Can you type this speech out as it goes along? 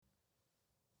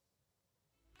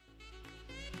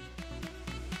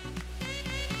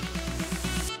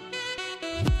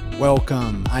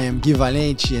Welcome, I am Gui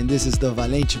Valente and this is the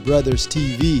Valente Brothers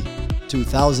TV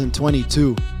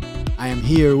 2022. I am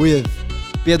here with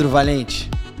Pedro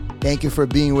Valente. Thank you for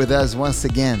being with us once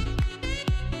again.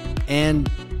 And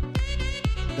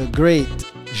the great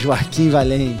Joaquim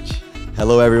Valente.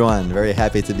 Hello everyone, very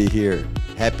happy to be here.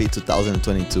 Happy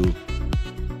 2022.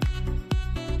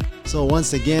 So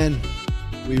once again,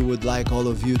 we would like all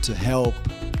of you to help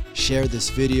share this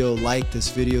video, like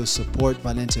this video, support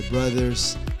Valente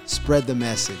Brothers, spread the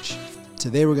message.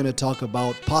 Today we're going to talk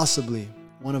about possibly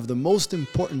one of the most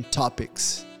important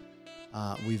topics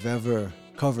we've ever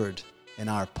covered in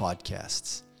our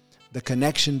podcasts. The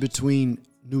connection between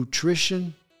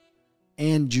nutrition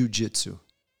and jiu-jitsu.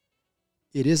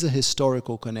 It is a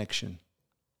historical connection,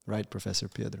 right, Professor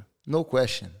Pedro? No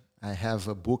question. I have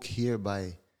a book here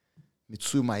by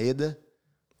Mitsui Maeda,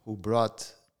 who brought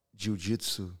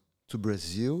jiu-jitsu to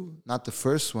Brazil. Not the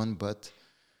first one, but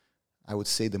I would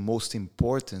say the most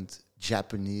important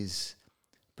Japanese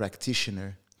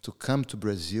practitioner to come to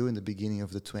Brazil in the beginning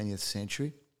of the 20th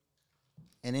century.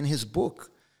 And in his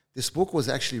book, this book was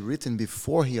actually written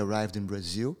before he arrived in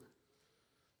Brazil,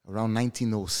 around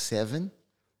 1907,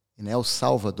 in El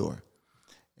Salvador.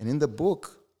 And in the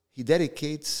book, he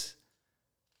dedicates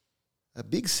a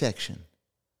big section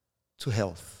to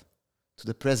health, to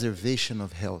the preservation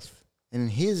of health. And in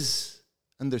his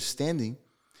understanding,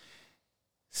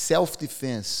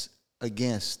 self-defense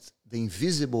against the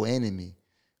invisible enemy,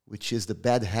 which is the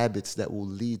bad habits that will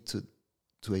lead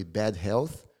to a bad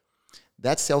health,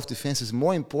 that self-defense is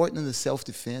more important than the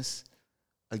self-defense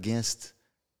against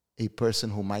a person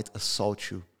who might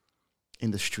assault you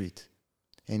in the street.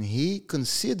 And he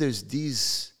considers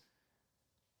these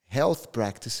health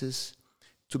practices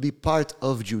to be part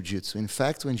of jiu-jitsu. In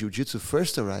fact, when jiu-jitsu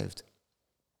first arrived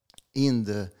in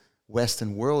the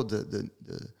Western world,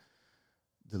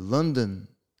 the London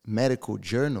Medical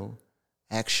Journal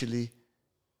actually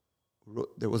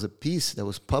there was a piece that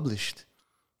was published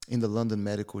in the London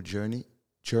Medical Journal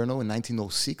in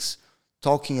 1906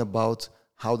 talking about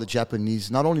how the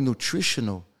Japanese, not only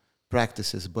nutritional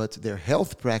practices, but their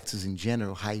health practices in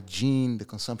general, hygiene, the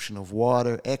consumption of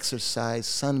water, exercise,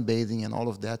 sunbathing, and all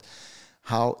of that,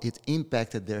 how it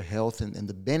impacted their health and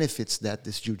the benefits that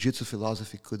this jiu-jitsu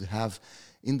philosophy could have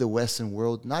in the Western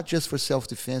world, not just for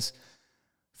self-defense,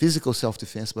 physical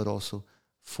self-defense, but also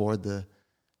for the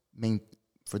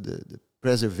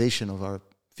preservation of our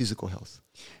physical health.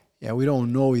 Yeah, we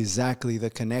don't know exactly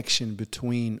the connection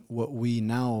between what we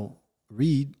now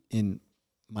read in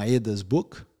Maeda's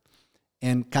book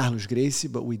and Carlos Gracie,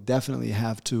 but we definitely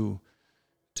have to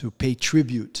pay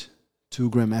tribute to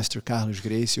Grandmaster Carlos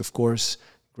Gracie, of course,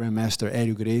 Grandmaster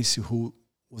Hélio Gracie, who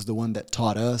was the one that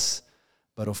taught us,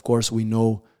 but of course we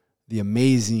know the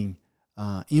amazing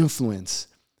influence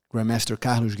Grandmaster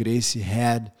Carlos Gracie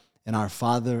had, and our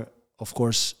father, of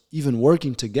course, even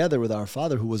working together with our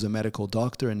father, who was a medical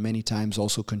doctor and many times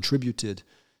also contributed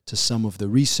to some of the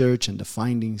research and the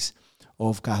findings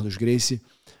of Carlos Gracie.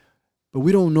 But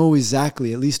we don't know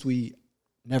exactly, at least we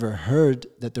never heard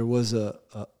that there was a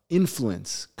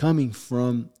influence coming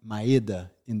from Maeda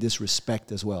in this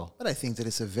respect as well. But I think that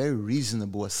it's a very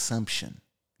reasonable assumption,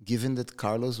 given that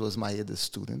Carlos was Maeda's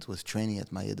student, was training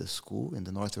at Maeda's school in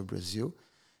the north of Brazil,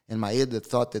 and Maeda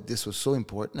thought that this was so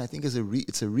important. I think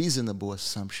it's a reasonable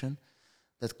assumption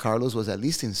that Carlos was at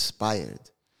least inspired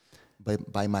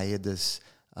by Maeda's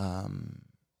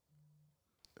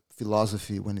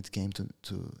philosophy when it came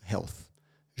to health.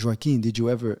 Joaquim, did you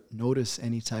ever notice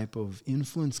any type of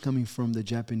influence coming from the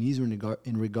Japanese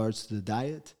in regards to the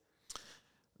diet?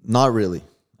 Not really.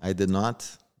 I did not.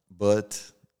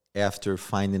 But after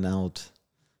finding out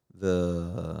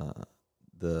the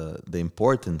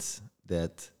importance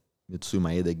that Mitsui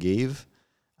Maeda gave,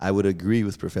 I would agree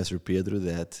with Professor Pedro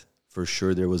that for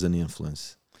sure there was an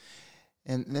influence.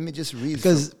 And let me just read.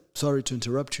 Because, sorry to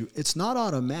interrupt you, it's not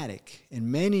automatic.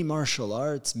 In many martial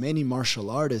arts, many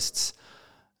martial artists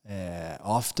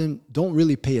often don't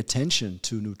really pay attention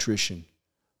to nutrition,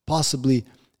 possibly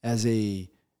as a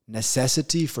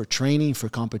necessity for training, for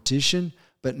competition,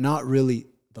 but not really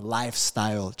the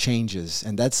lifestyle changes.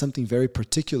 And that's something very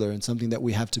particular and something that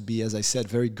we have to be, as I said,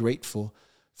 very grateful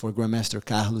for Grandmaster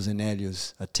Carlos and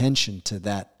Hélio's attention to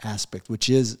that aspect, which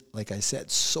is, like I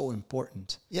said, so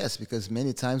important. Yes, because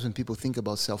many times when people think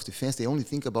about self-defense, they only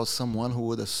think about someone who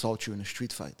would assault you in a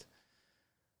street fight.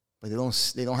 But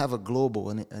they don't have a global,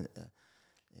 a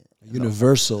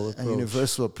universal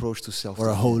approach to self-defense.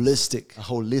 Or a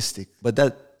holistic. But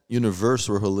that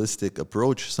universal or holistic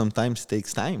approach sometimes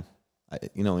takes time.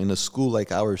 In a school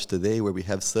like ours today, where we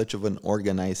have such of an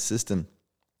organized system,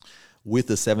 with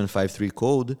the 753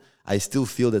 code, I still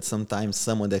feel that sometimes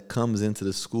someone that comes into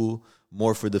the school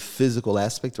more for the physical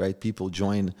aspect, right? People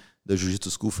join the jiu-jitsu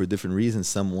school for different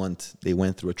reasons. They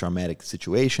went through a traumatic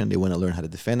situation. They want to learn how to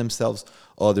defend themselves.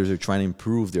 Others are trying to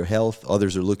improve their health.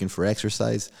 Others are looking for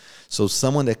exercise. So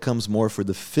someone that comes more for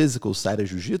the physical side of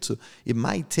jiu-jitsu, it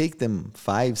might take them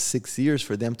 5-6 years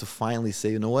for them to finally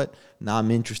say, you know what, now I'm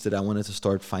interested. I wanted to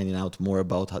start finding out more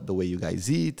about the way you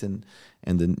guys eat and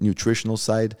the nutritional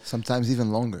side. Sometimes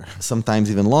even longer.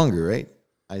 Sometimes even longer, right?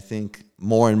 I think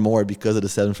more and more because of the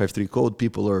 753 code,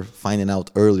 people are finding out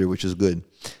earlier, which is good.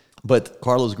 But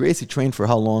Carlos Gracie trained for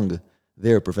how long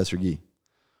there, Professor Gui?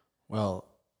 Well,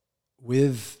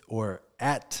 with or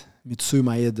at Mitsui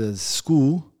Maeda's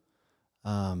school,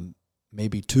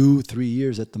 maybe 2-3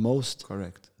 years at the most.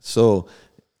 Correct. So,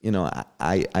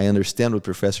 I understand what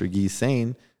Professor Gui is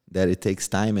saying, that it takes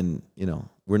time and,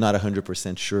 we're not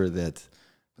 100% sure that...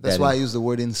 That's why I use the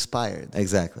word inspired.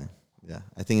 Exactly. Yeah,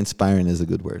 I think inspiring is a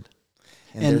good word.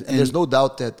 And there's no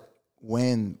doubt that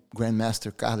when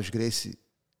Grandmaster Carlos Gracie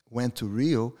went to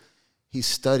Rio, he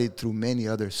studied through many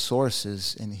other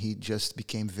sources, and he just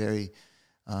became very,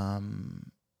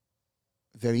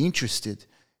 very interested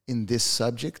in this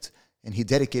subject, and he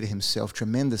dedicated himself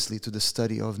tremendously to the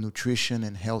study of nutrition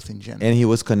and health in general. And he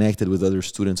was connected with other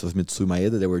students of Mitsui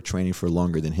Maeda that were training for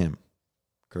longer than him,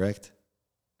 correct?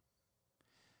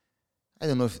 I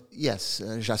don't know if, yes,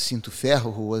 Jacinto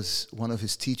Ferro, who was one of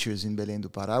his teachers in Belém do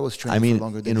Pará, was training for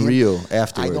longer than him. In Rio,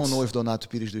 afterwards. I don't know if Donato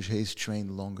Pires dos Reis trained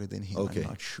longer than him. Okay. I'm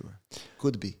not sure.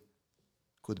 Could be.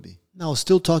 Now,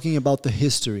 still talking about the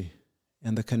history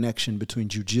and the connection between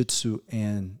jiu-jitsu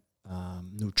and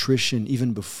nutrition,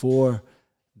 even before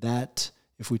that,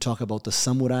 if we talk about the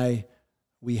samurai,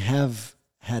 we have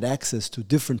had access to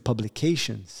different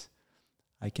publications.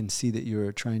 I can see that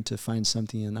you're trying to find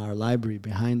something in our library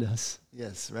behind us.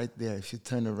 Yes, right there. If you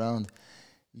turn around,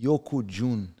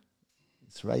 Yokujun,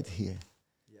 it's right here.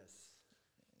 Yes.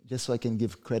 Just so I can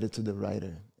give credit to the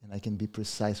writer and I can be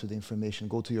precise with the information.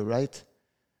 Go to your right.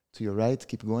 To your right.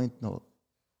 Keep going. No,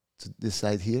 to this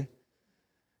side here.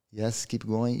 Yes, keep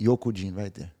going. Yokujin,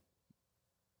 right there.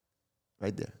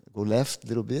 Right there. Go left a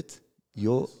little bit.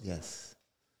 Yes.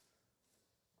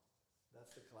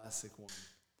 That's the classic one.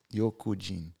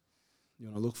 Yokujin. You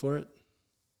want to look for it?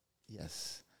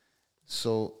 Yes.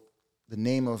 So the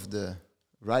name of the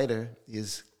writer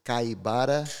is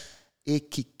Kaibara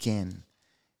Ekiken.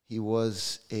 He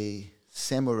was a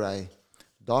samurai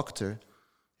doctor,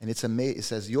 and it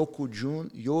says Yojokun,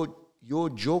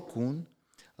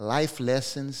 Life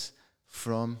Lessons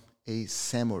from a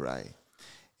Samurai.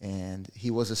 And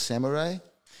he was a samurai,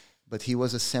 but he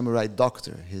was a samurai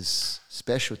doctor. His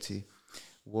specialty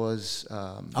was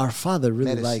our father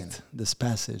really medicine. Liked this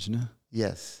passage, no?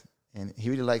 Yes, and he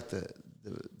really liked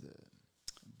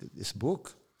this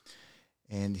book,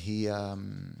 and he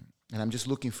and I'm just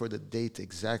looking for the date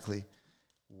exactly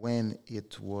when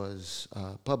it was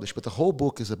published. But the whole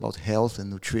book is about health and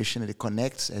nutrition, and it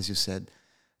connects, as you said,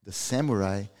 the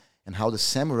samurai and how the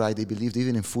samurai, they believed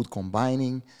even in food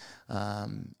combining,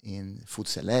 in food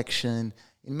selection,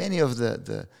 in many of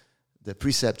the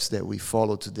precepts that we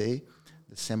follow today.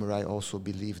 The samurai also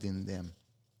believed in them.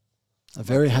 A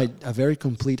very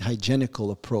complete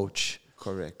hygienical approach.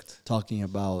 Correct. Talking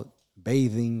about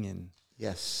bathing and...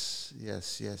 Yes.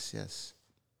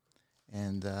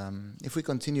 And if we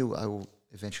continue, I will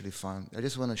eventually find... I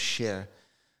just want to share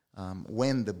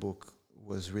when the book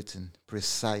was written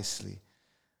precisely.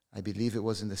 I believe it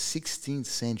was in the 16th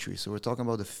century. So we're talking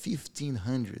about the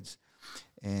 1500s.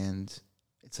 And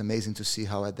it's amazing to see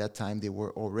how at that time they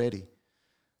were already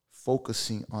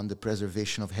focusing on the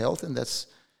preservation of health, and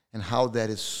how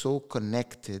that is so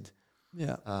connected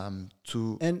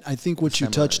to... And I think what you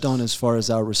touched on as far as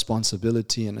our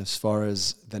responsibility and as far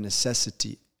as the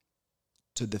necessity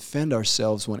to defend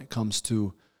ourselves when it comes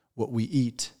to what we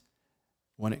eat,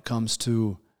 when it comes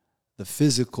to the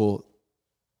physical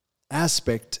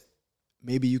aspect,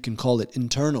 maybe you can call it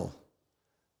internal,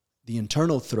 the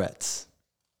internal threats.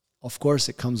 Of course,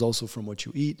 it comes also from what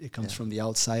you eat. It comes from the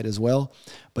outside as well.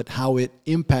 But how it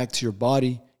impacts your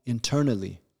body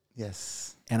internally.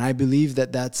 Yes. And I believe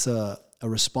that that's a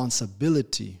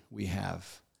responsibility we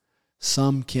have.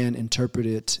 Some can interpret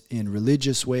it in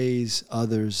religious ways,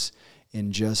 others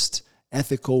in just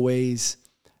ethical ways.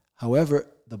 However,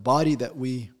 the body that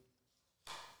we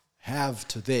have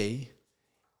today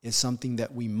is something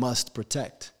that we must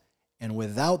protect. And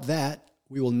without that,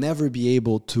 we will never be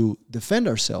able to defend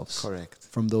ourselves. Correct.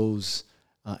 From those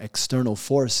external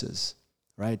forces,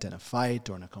 right? In a fight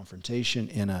or in a confrontation,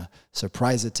 in a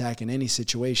surprise attack, in any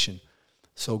situation.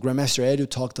 So Grandmaster Edu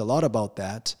talked a lot about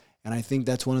that, And I think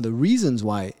that's one of the reasons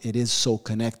why it is so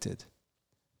connected,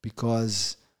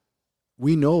 because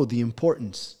we know the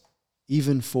importance,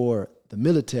 even for the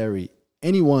military,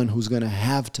 anyone who's going to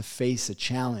have to face a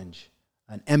challenge,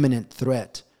 an imminent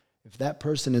threat. If that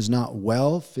person is not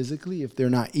well physically, if they're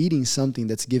not eating something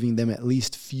that's giving them at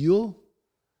least fuel,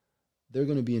 they're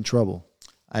going to be in trouble.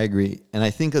 I agree. And I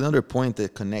think another point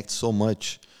that connects so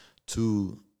much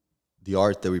to the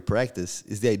art that we practice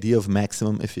is the idea of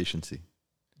maximum efficiency.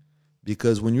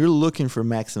 Because when you're looking for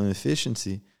maximum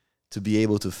efficiency to be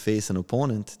able to face an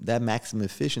opponent, that maximum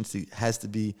efficiency has to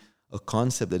be a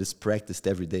concept that is practiced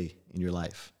every day in your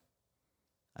life.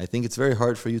 I think it's very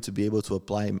hard for you to be able to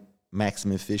apply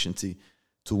maximum efficiency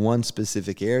to one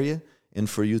specific area and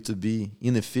for you to be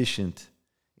inefficient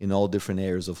in all different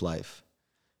areas of life.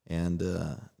 And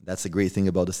that's a great thing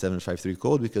about the 753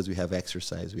 code, because we have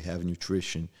exercise, we have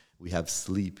nutrition, we have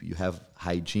sleep, you have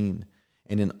hygiene.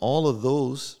 And in all of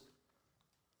those,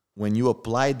 when you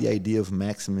apply the idea of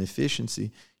maximum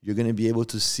efficiency, you're going to be able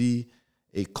to see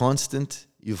a constant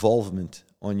evolvement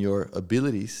on your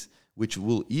abilities, which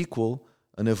will equal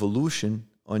an evolution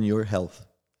on your health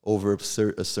over a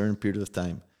certain period of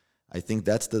time. I think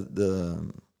that's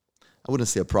the I wouldn't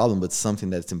say a problem, but something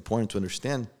that's important to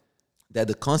understand, that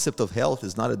the concept of health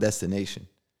is not a destination.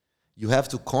 You have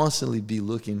to constantly be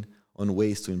looking on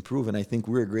ways to improve. And I think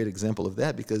we're a great example of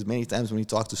that, because many times when you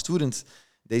talk to students,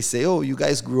 they say, oh, you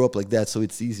guys grew up like that, so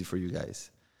it's easy for you guys.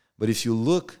 But if you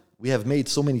look, we have made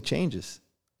so many changes.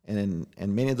 And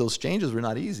many of those changes were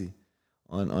not easy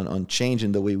on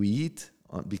changing the way we eat,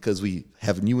 because we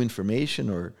have new information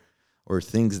or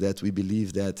things that we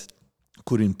believe that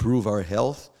could improve our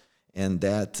health. And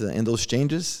those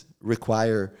changes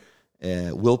require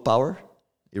willpower.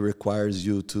 It requires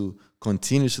you to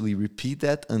continuously repeat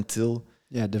that until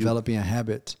developing a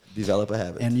habit. Develop a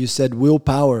habit. And you said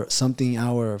willpower, something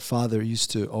our father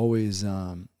used to always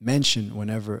mention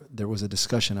whenever there was a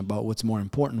discussion about what's more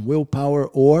important, willpower,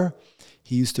 or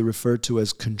he used to refer to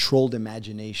as controlled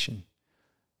imagination.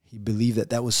 He believed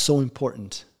that was so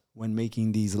important when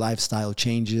making these lifestyle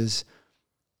changes.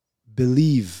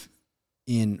 Believe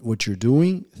in what you're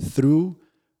doing through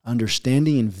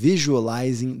understanding and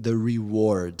visualizing the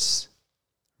rewards.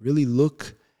 Really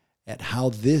look at how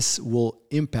this will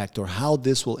impact your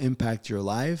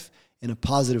life in a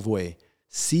positive way.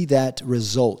 See that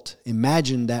result.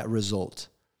 Imagine that result.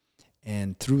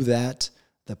 And through that,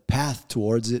 the path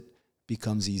towards it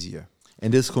becomes easier.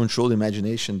 And this controlled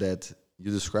imagination that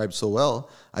you described so well,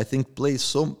 I think plays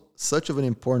such of an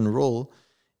important role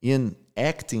in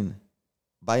acting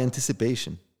by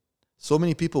anticipation. So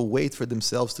many people wait for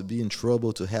themselves to be in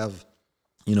trouble, to have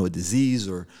a disease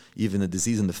or even a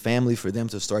disease in the family for them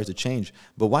to start to change.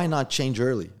 But why not change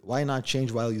early? Why not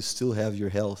change while you still have your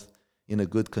health in a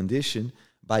good condition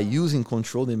by using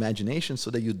controlled imagination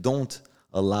so that you don't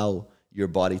allow your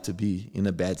body to be in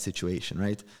a bad situation,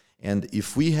 right? And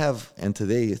if we have, and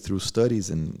today through studies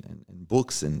and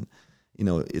books, and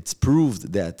it's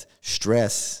proved that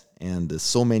stress and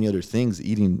so many other things,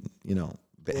 eating,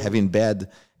 having bad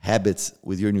habits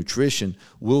with your nutrition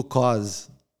will cause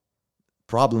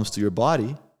problems to your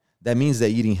body. That means that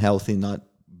eating healthy, not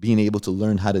being able to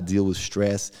learn how to deal with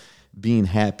stress, being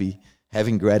happy,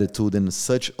 having gratitude, and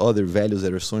such other values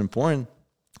that are so important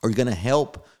are going to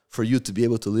help for you to be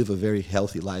able to live a very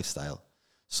healthy lifestyle.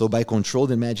 So by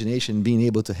controlled imagination, being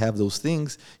able to have those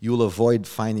things, you will avoid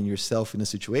finding yourself in a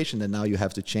situation that now you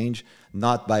have to change,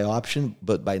 not by option,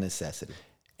 but by necessity.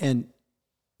 And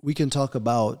we can talk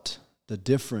about the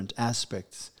different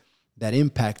aspects that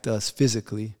impact us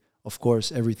physically. Of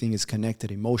course, everything is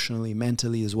connected emotionally,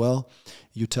 mentally as well.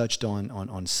 You touched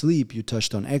on sleep. You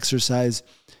touched on exercise.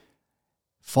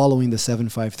 Following the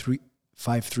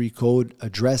 753 code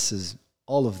addresses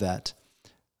all of that.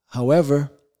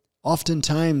 However,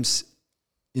 oftentimes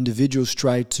individuals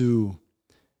try to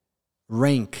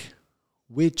rank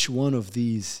which one of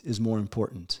these is more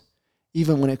important.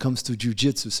 Even when it comes to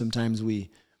jiu-jitsu, sometimes we've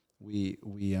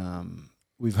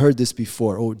heard this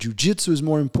before. Oh, jiu-jitsu is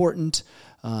more important.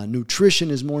 Nutrition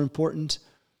is more important.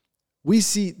 We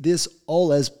see this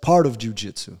all as part of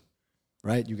jiu-jitsu,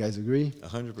 right? You guys agree?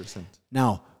 100%.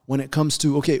 Now, when it comes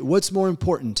to, okay, what's more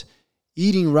important?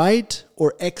 Eating right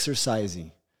or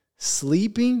exercising?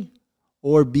 Sleeping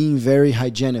or being very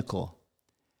hygienical?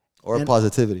 Or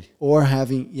positivity. Or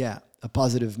having, a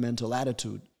positive mental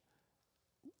attitude.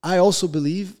 I also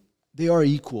believe they are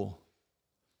equal,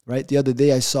 right? The other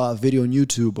day I saw a video on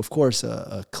YouTube, of course,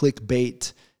 a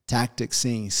clickbait tactic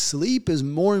saying sleep is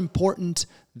more important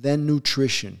than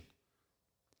nutrition.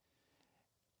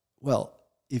 Well,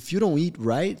 if you don't eat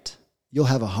right, you'll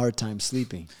have a hard time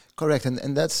sleeping. Correct.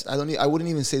 And that's, I wouldn't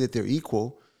even say that they're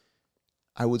equal.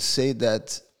 I would say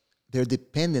that they're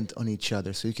dependent on each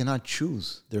other. So you cannot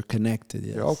choose. They're connected.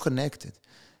 Yes. They're all connected.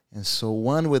 And so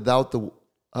one without the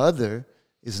other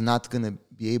is not going to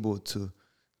be able to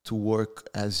work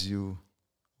as you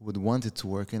would want it to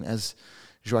work. And as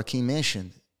Joaquin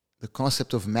mentioned, the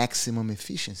concept of maximum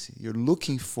efficiency. You're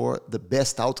looking for the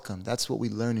best outcome. That's what we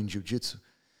learn in jiu-jitsu.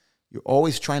 You're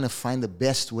always trying to find the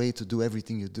best way to do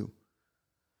everything you do.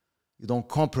 You don't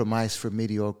compromise for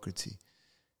mediocrity.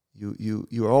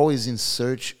 You're always in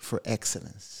search for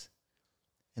excellence.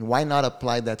 And why not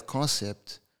apply that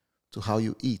concept to how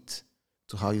you eat,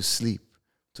 to how you sleep,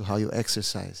 to how you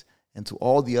exercise, and to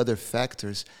all the other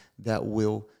factors that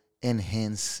will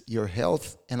enhance your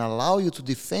health and allow you to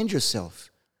defend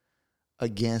yourself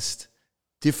against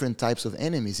different types of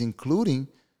enemies, including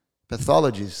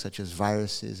pathologies such as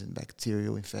viruses and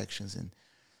bacterial infections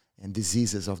and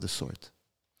diseases of the sort.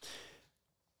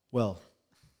 Well,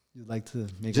 you'd like to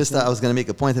make Just a point? I was going to make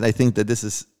a point, and I think that this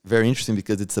is very interesting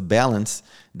because it's a balance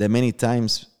that many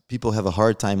times people have a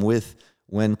hard time with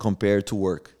when compared to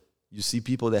work. You see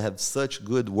people that have such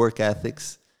good work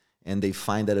ethics and they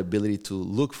find that ability to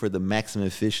look for the maximum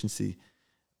efficiency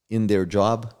in their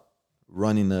job,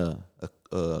 running a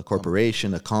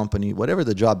corporation, a company, whatever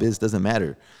the job is, doesn't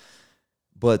matter.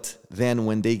 But then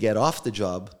when they get off the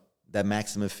job, that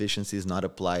maximum efficiency is not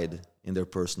applied in their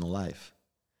personal life.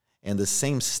 And the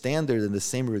same standard and the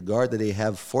same regard that they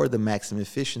have for the maximum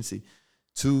efficiency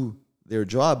to their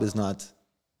job is not,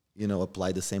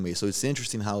 applied the same way. So it's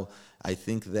interesting how I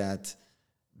think that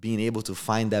being able to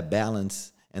find that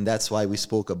balance, and that's why we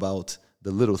spoke about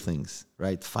the little things,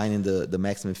 right? Finding the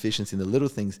maximum efficiency in the little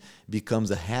things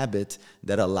becomes a habit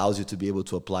that allows you to be able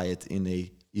to apply it in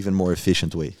a even more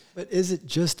efficient way. But is it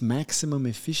just maximum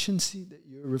efficiency that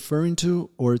you're referring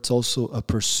to, or it's also a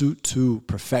pursuit to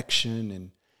perfection?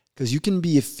 And because you can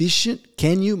be efficient,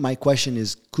 can you? My question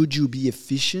is, could you be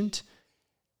efficient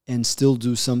and still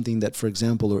do something that, for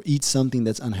example, or eat something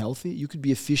that's unhealthy? You could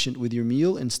be efficient with your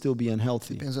meal and still be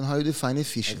unhealthy. Depends on how you define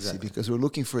efficiency, Exactly. because we're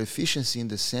looking for efficiency in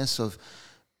the sense of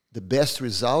the best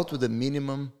result with the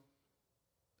minimum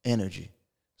energy.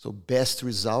 So best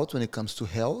result when it comes to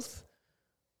health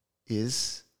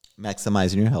is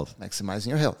Maximizing your health. maximizing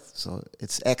your health. So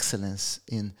it's excellence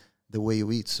in the way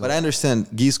you eat. So But I understand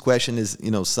Guy's question is,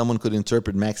 someone could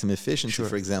interpret maximum efficiency, Sure.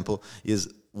 for example, is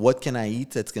what can I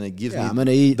eat that's going to give Yeah, me I'm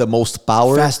gonna eat the most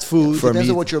power? fast food. for depends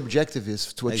me. on what your objective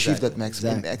is to achieve Exactly. that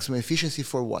maximum, Exactly. maximum efficiency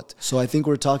for what? So I think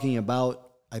we're talking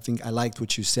about, I think I liked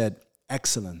what you said,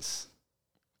 excellence,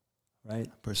 right?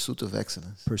 Pursuit of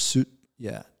excellence. Pursuit,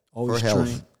 yeah. Always For health.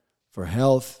 trying for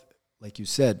health. Like you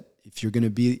said, if you're going to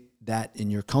be that in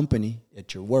your company,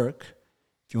 at your work,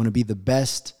 if you want to be the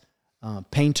best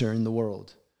painter in the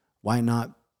world, why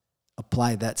not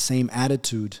apply that same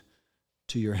attitude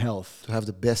to your health? To have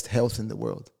the best health in the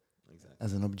world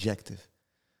as an objective.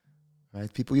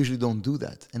 Right? People usually don't do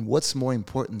that. And what's more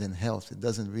important than health? It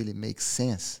doesn't really make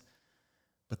sense.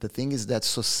 But the thing is that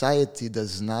society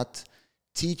does not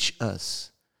teach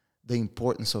us the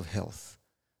importance of health.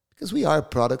 Because we are a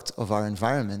product of our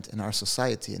environment and our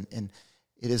society. And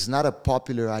it is not a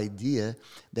popular idea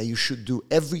that you should do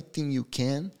everything you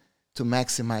can to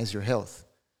maximize your health.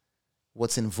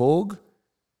 What's in vogue,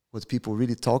 what people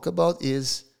really talk about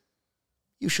is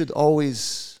you should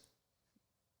always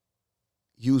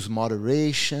use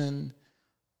moderation.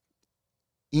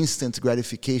 Instant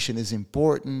gratification is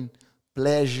important.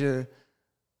 Pleasure.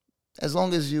 As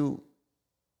long as you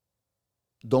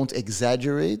don't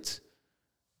exaggerate,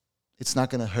 it's not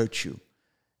going to hurt you.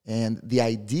 And the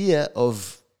idea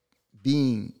of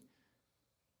being,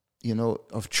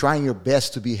 of trying your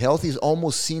best to be healthy is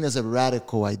almost seen as a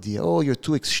radical idea. Oh, you're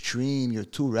too extreme, you're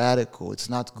too radical, it's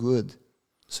not good.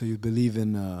 So you believe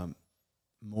in a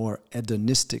more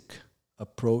hedonistic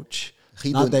approach,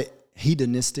 Hedon- not the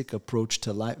hedonistic approach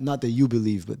to life. Not that you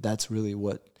believe, but that's really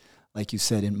what, like you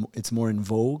said, it's more in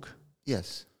vogue.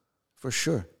 Yes, for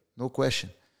sure, no question.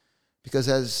 Because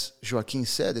as Joaquin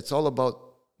said, it's all about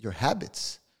your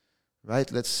habits,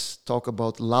 right? Let's talk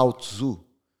about Lao Tzu,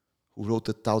 who wrote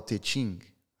the Tao Te Ching,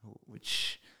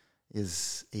 which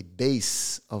is a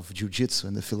base of jiu-jitsu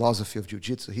and the philosophy of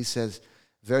jiu-jitsu. He says,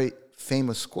 very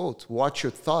famous quote, watch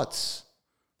your thoughts,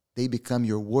 they become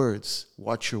your words.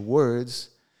 Watch your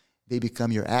words, they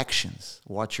become your actions.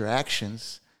 Watch your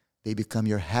actions, they become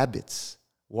your habits.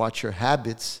 Watch your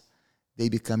habits, they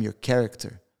become your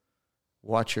character.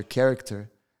 Watch your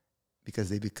character because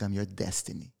they become your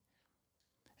destiny.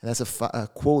 And that's a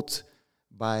quote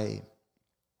by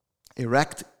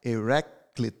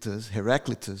Heraclitus,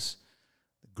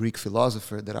 the Greek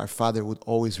philosopher that our father would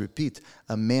always repeat.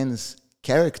 A man's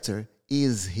character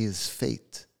is his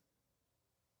fate.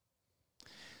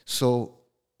 So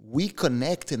we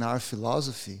connect in our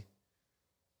philosophy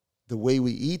the way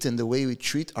we eat and the way we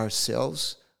treat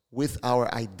ourselves with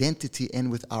our identity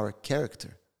and with our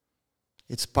character.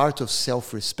 It's part of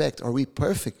self-respect. Are we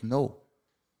perfect? No.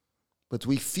 But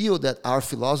we feel that our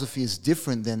philosophy is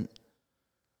different than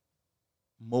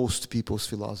most people's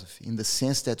philosophy, in the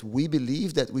sense that we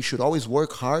believe that we should always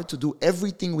work hard to do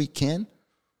everything we can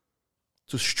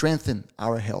to strengthen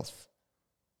our health.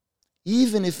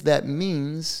 Even if that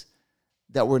means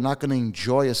that we're not going to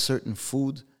enjoy a certain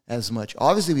food as much.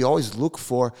 Obviously, we always look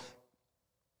for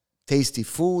tasty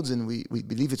foods, and we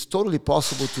believe it's totally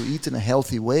possible to eat in a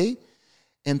healthy way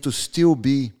and to still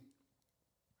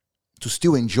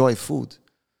enjoy food.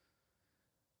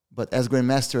 But as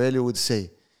Grandmaster Elio would say,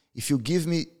 if you give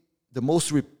me the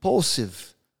most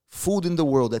repulsive food in the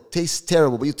world that tastes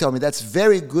terrible, but you tell me that's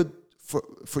very good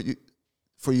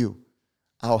for you,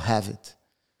 I'll have it.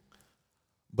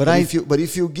 But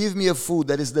if you give me a food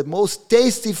that is the most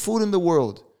tasty food in the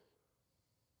world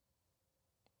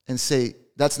and say,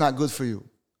 that's not good for you,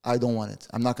 I don't want it.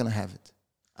 I'm not going to have it.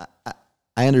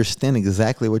 I understand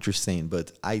exactly what you're saying,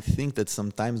 but I think that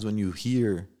sometimes when you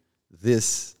hear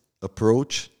this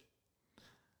approach,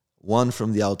 one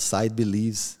from the outside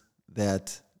believes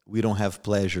that we don't have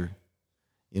pleasure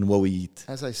in what we eat.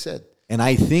 As I said. And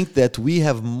I think that we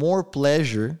have more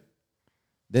pleasure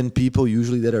than people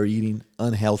usually that are eating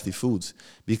unhealthy foods.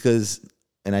 Because,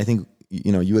 and I think,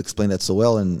 you explained that so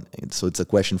well, and so it's a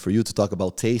question for you to talk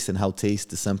about taste and how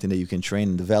taste is something that you can train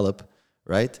and develop,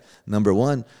 right? Number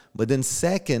one. But then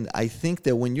second, I think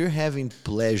that when you're having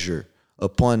pleasure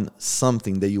upon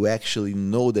something that you actually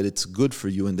know that it's good for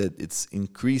you and that it's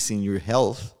increasing your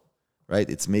health, right?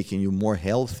 It's making you more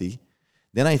healthy.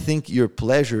 Then I think your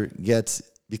pleasure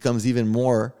becomes even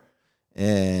more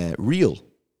real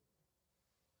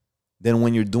than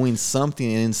when you're doing something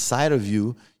inside of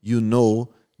you, you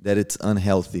know that it's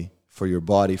unhealthy for your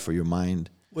body, for your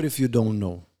mind. What if you don't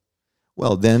know?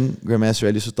 Well, then Grandmaster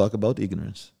Elio used to talk about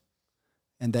ignorance.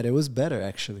 And that it was better,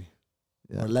 actually.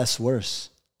 Yeah. Or less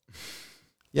worse.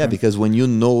 Yeah, because when you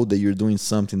know that you're doing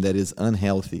something that is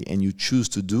unhealthy and you choose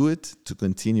to do it, to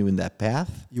continue in that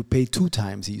path. You pay 2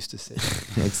 times, he used to say.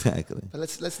 Exactly. But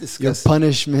let's discuss. Your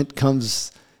punishment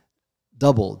comes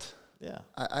doubled. Yeah.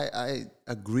 I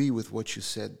agree with what you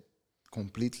said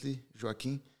completely,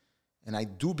 Joaquin. And I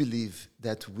do believe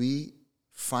that we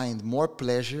find more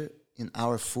pleasure in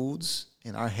our foods,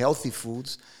 in our healthy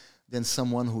foods, than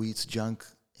someone who eats junk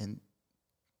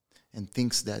and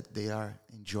thinks that they are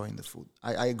enjoying the food.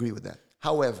 I agree with that.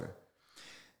 However,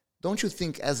 don't you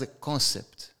think as a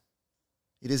concept,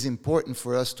 it is important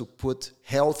for us to put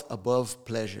health above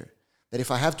pleasure? That if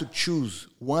I have to choose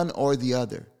one or the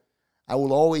other, I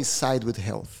will always side with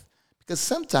health. Because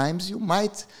sometimes you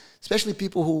might, especially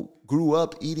people who grew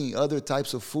up eating other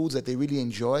types of foods that they really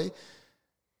enjoy,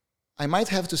 I might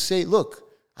have to say, look,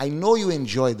 I know you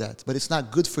enjoy that, but it's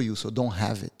not good for you, so don't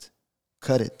have it.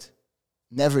 Cut it.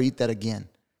 Never eat that again.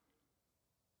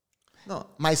 No,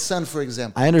 my son, for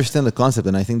example. I understand the concept,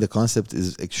 and I think the concept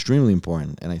is extremely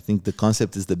important. And I think the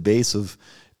concept is the base of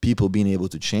people being able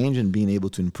to change and being able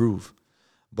to improve.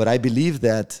 But I believe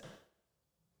that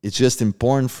it's just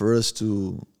important for us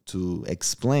to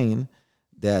explain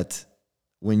that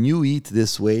when you eat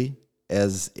this way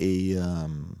as a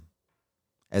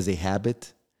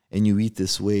habit, and you eat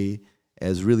this way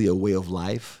as really a way of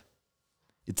life,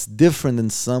 it's different than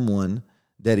someone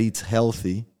that eats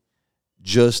healthy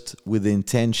just with the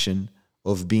intention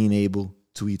of being able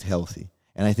to eat healthy.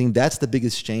 And I think that's the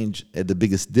biggest change, the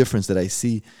biggest difference that I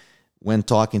see when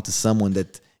talking to someone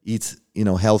that eats,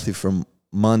 healthy from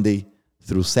Monday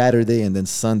through Saturday, and then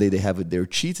Sunday they have their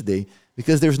cheat day,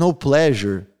 because there's no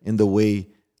pleasure in the way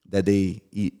that they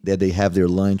eat, that they have their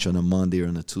lunch on a Monday or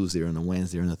on a Tuesday or on a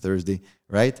Wednesday or on a Thursday,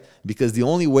 right? Because the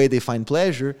only way they find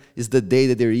pleasure is the day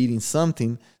that they're eating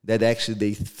something that actually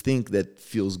they think that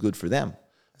feels good for them.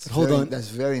 Hold on. That's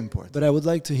very important. But I would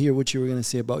like to hear what you were going to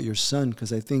say about your son,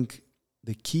 because I think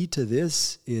the key to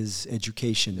this is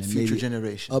education and future maybe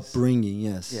generations. upbringing.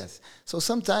 Yes. Yes. So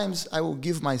sometimes I will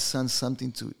give my son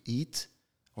something to eat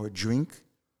or drink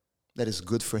that is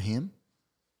good for him,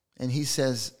 and he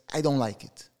says, I don't like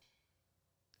it.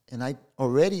 And I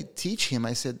already teach him,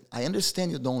 I said, I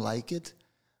understand you don't like it,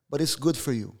 but it's good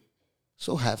for you.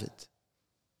 So have it.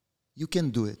 You can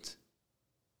do it.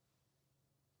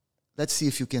 Let's see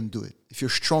if you can do it. If you're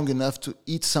strong enough to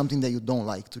eat something that you don't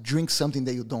like, to drink something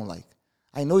that you don't like.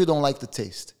 I know you don't like the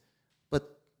taste,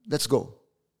 but let's go.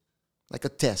 Like a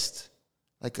test.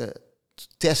 Like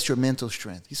test your mental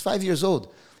strength. He's 5 years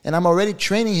old. And I'm already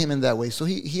training him in that way. So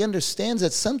he understands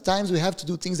that sometimes we have to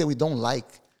do things that we don't like.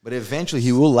 But eventually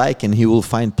he will like and he will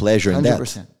find pleasure in that.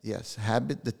 100%. Yes.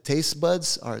 Habit, the taste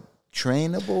buds are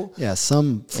trainable. Yeah,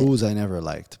 some foods I never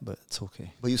liked, but it's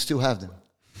okay. But you still have them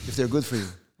if they're good for you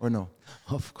or no.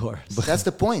 Of course. That's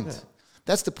the point. Yeah.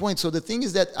 That's the point. So the thing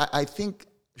is that I think,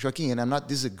 Joaquin, and I'm not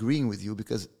disagreeing with you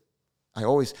because I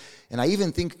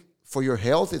even think for your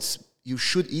health, you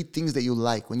should eat things that you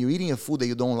like. When you're eating a food that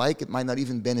you don't like, it might not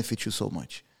even benefit you so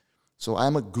much. So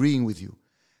I'm agreeing with you.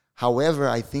 However,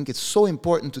 I think it's so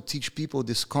important to teach people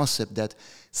this concept that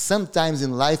sometimes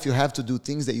in life you have to do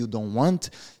things that you don't want.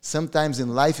 Sometimes in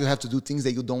life you have to do things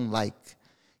that you don't like.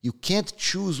 You can't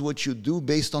choose what you do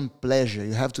based on pleasure.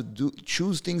 You have to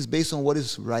choose things based on what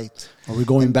is right. Are we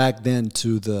going back then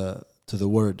to the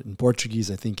word? In Portuguese,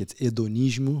 I think it's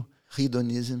hedonismo.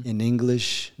 Hedonism. In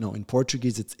English, no, in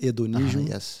Portuguese it's hedonismo.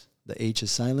 Yes. The H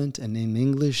is silent. And in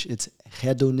English, it's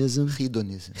hedonism.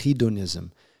 Hedonism.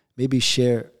 Hedonism. Maybe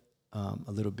share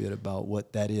a little bit about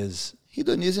what that is.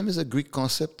 Hedonism is a Greek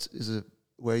concept,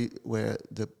 where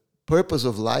the purpose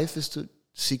of life is to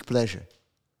seek pleasure,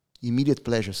 immediate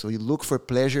pleasure. So you look for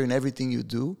pleasure in everything you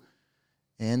do,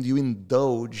 and you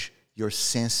indulge your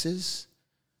senses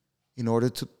in order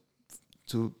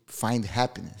to find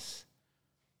happiness,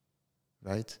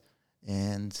 right?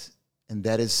 And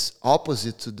that is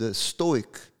opposite to the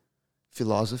Stoic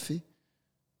philosophy,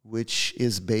 which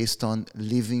is based on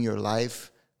living your life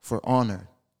for honor,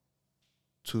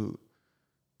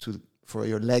 for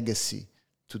your legacy,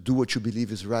 to do what you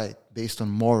believe is right, based on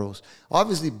morals.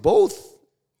 Obviously, both,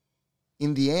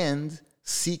 in the end,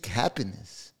 seek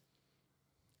happiness.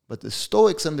 But the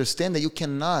Stoics understand that you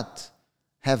cannot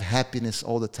have happiness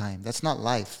all the time. That's not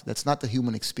life. That's not the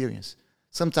human experience.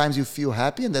 Sometimes you feel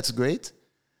happy, and that's great,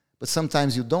 but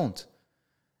sometimes you don't.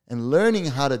 And learning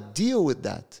how to deal with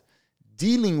that,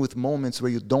 dealing with moments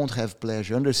where you don't have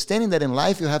pleasure, understanding that in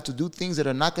life you have to do things that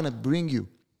are not going to bring you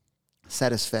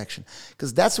satisfaction.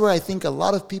 Because that's where I think a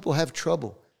lot of people have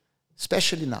trouble,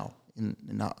 especially now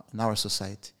in our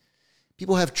society.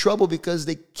 People have trouble because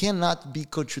they cannot be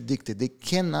contradicted. They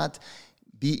cannot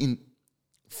be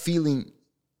feeling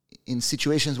in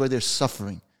situations where they're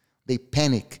suffering. They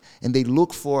panic and they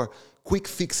look for quick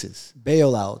fixes.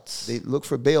 Bailouts. They look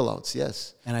for bailouts,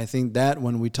 yes. And I think that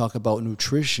when we talk about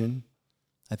nutrition,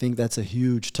 I think that's a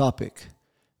huge topic.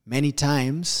 Many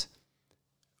times,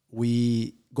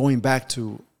 going back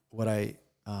to what I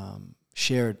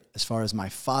shared as far as my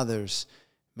father's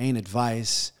main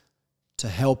advice to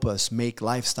help us make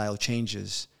lifestyle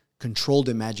changes, controlled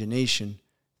imagination,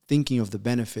 thinking of the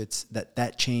benefits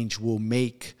that change will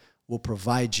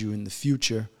provide you in the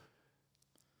future.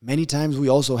 Many times we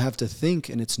also have to think,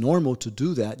 and it's normal to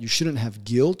do that. You shouldn't have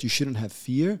guilt, you shouldn't have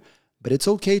fear, but it's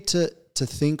okay to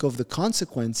think of the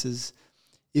consequences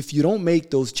if you don't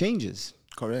make those changes.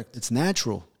 Correct. It's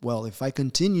natural. Well, if I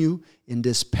continue in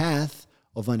this path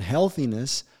of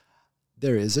unhealthiness,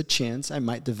 there is a chance I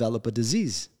might develop a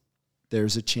disease.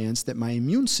 There's a chance that my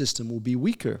immune system will be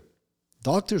weaker.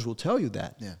 Doctors will tell you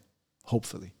that,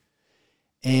 hopefully.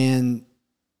 And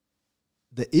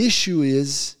the issue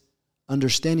is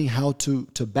understanding how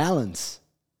to balance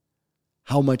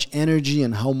how much energy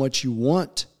and how much you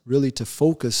want really to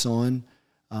focus on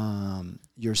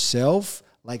yourself,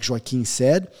 like Joaquin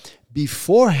said,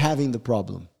 before having the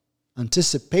problem,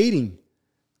 anticipating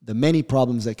the many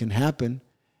problems that can happen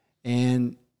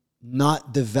and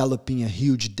not developing a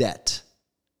huge debt,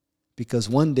 because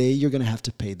one day you're going to have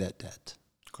to pay that debt.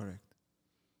 Correct.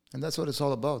 And that's what it's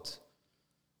all about.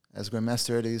 As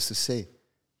Grandmaster Eder used to say,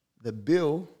 the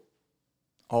bill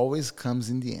always comes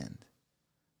in the end.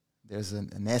 There's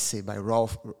an essay by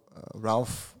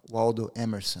Ralph Waldo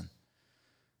Emerson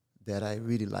that I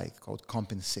really like called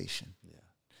Compensation.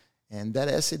 Yeah. And that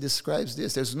essay describes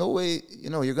this. There's no way,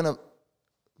 you're going to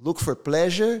look for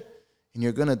pleasure and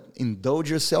you're going to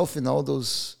indulge yourself in all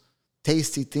those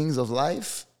tasty things of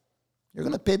life. You're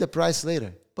going to pay the price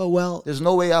later. But there's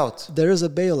no way out. There is a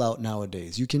bailout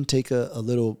nowadays. You can take a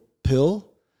little pill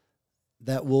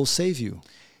that will save you.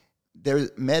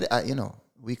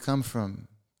 We come from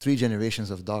 3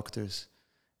 generations of doctors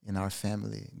in our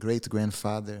family,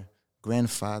 great-grandfather,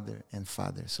 grandfather, and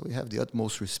father. So we have the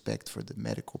utmost respect for the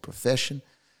medical profession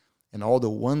and all the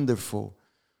wonderful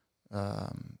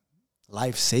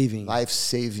life-saving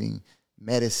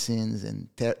medicines and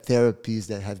therapies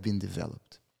that have been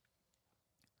developed.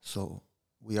 So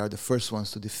we are the first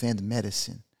ones to defend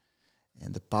medicine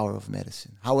and the power of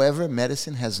medicine. However,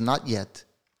 medicine has not yet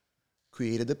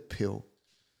created a pill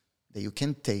that you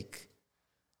can take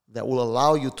that will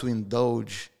allow you to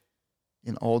indulge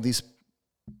in all these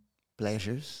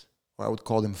pleasures, or I would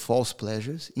call them false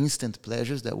pleasures, instant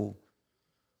pleasures that will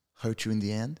hurt you in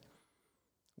the end,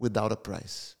 without a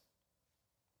price.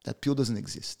 That pill doesn't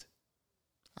exist.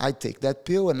 I take that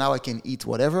pill and now I can eat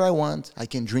whatever I want, I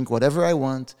can drink whatever I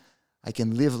want, I can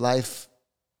live life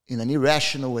in an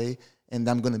irrational way, and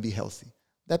I'm going to be healthy.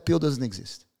 That pill doesn't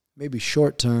exist. Maybe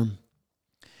short term.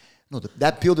 No,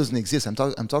 that pill doesn't exist.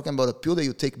 I'm talking about a pill that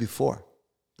you take before.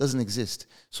 Doesn't exist.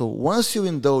 So once you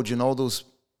indulge in all those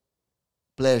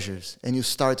pleasures and you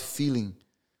start feeling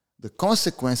the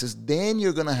consequences, then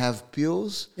you're going to have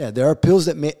pills. Yeah, there are pills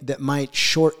that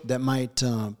might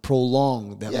prolong,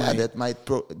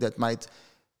 that might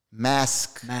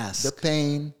mask the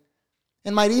pain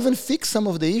and might even fix some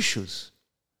of the issues.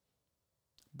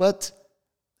 But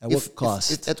at what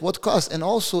cost? At what cost? And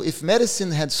also, if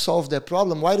medicine had solved that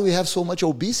problem, why do we have so much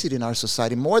obesity in our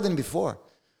society? More than before.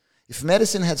 If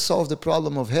medicine had solved the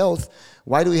problem of health,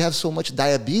 why do we have so much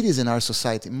diabetes in our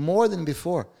society? More than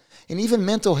before. And even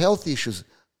mental health issues,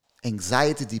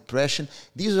 anxiety, depression,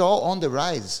 these are all on the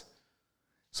rise.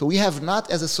 So we have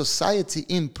not, as a society,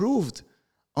 improved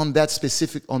on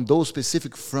those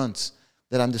specific fronts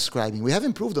that I'm describing. We have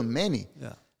improved on many.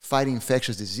 Yeah. Fighting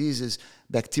infectious diseases,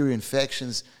 bacterial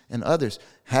infections, and others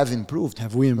have improved.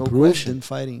 Have we improved in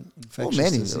fighting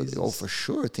infectious diseases? Oh, for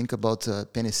sure. Think about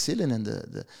penicillin and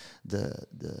the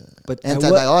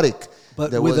antibiotic.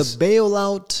 But with a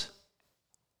bailout.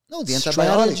 No, the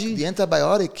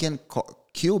antibiotic can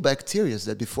kill bacteria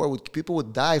that before people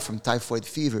would die from typhoid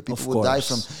fever. People would die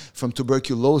from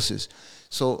tuberculosis.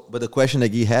 So, but the question that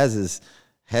Guy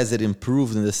has it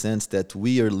improved in the sense that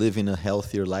we are living a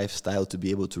healthier lifestyle to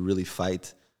be able to really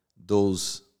fight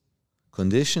those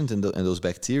conditions and those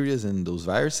bacteria and those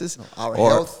viruses? No, our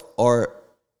health, or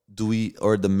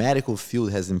the medical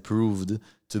field has improved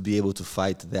to be able to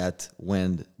fight that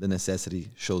when the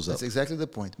necessity shows up. That's exactly the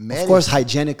point. Of course,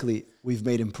 hygienically, we've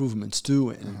made improvements too,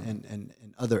 and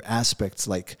other aspects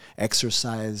like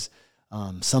exercise.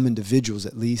 Some individuals,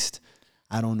 at least,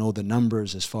 I don't know the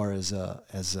numbers as far as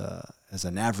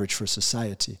an average for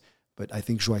society, but I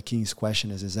think Joaquin's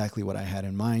question is exactly what I had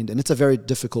in mind, and it's a very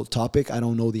difficult topic. I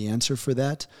don't know the answer for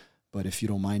that, but if you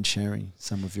don't mind sharing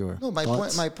some of your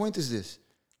thoughts. My point is this: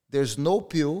 there's no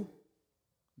pill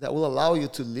that will allow you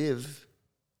to live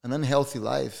an unhealthy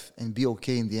life and be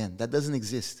okay in the end. That doesn't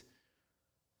exist.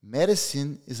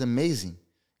 Medicine is amazing,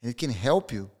 and it can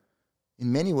help you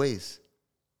in many ways,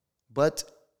 but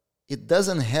it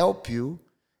doesn't help you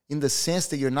in the sense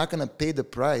that you're not going to pay the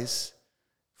price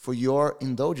for your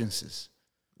indulgences.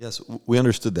 Yes, we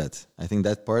understood that. I think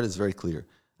that part is very clear.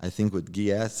 I think what Guy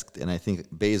asked, and I think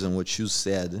based on what you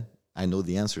said, I know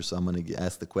the answer, so I'm going to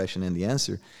ask the question, and the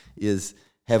answer is,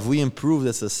 have we improved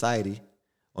as a society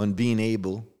on being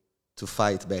able to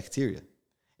fight bacteria?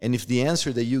 And if the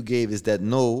answer that you gave is that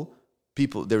no,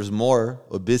 there's more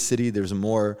obesity, there's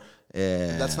more...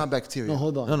 That's not bacteria. No,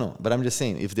 hold on. No, but I'm just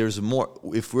saying, if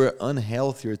we're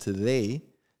unhealthier today,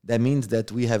 that means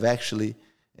that we have actually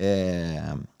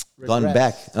gone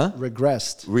back.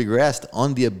 Regressed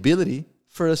on the ability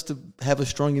for us to have a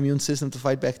strong immune system to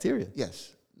fight bacteria.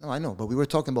 Yes. No, I know, but we were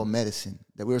talking about medicine.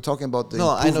 That we were talking about the...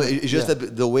 No, I know. It's just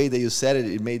that the way that you said it,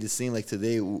 it made it seem like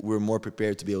today we're more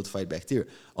prepared to be able to fight bacteria.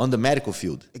 On the medical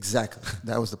field. Exactly.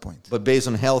 That was the point. But based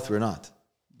on health, we're not.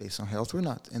 Based on health, we're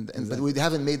not. But we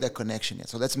haven't made that connection yet.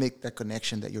 So let's make that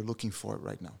connection that you're looking for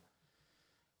right now.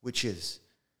 Which is,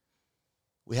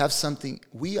 we have something...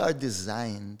 We are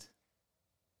designed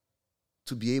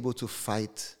to be able to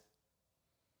fight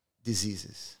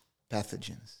diseases,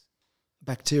 pathogens.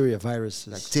 Bacteria,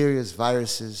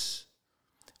 viruses.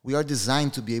 We are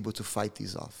designed to be able to fight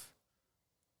these off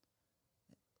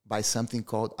by something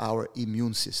called our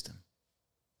immune system.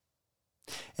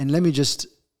 And let me just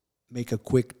make a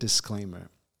quick disclaimer.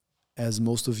 As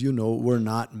most of you know, we're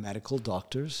not medical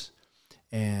doctors.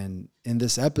 And in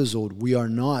this episode, we are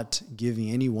not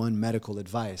giving anyone medical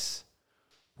advice.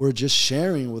 We're just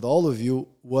sharing with all of you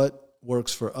what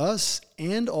works for us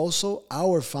and also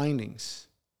our findings.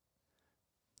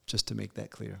 Just to make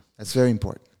that clear. That's very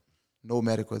important. No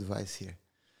medical advice here.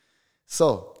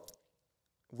 So,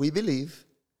 we believe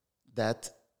that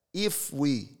if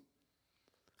we,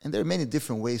 and there are many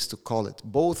different ways to call it,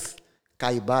 both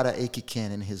Kaibara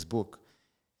Eikiken in his book,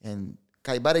 and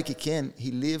Kaibara Eikiken,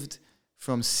 he lived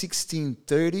from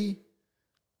 1630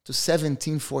 to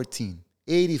 1714,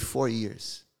 84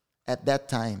 years. At that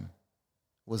time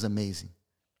was amazing.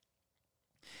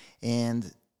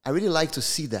 And I really like to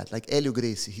see that, like Hélio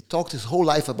Gracie. He talked his whole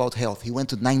life about health. He went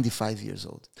to 95 years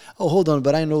old. Oh, hold on,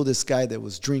 but I know this guy that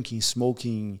was drinking,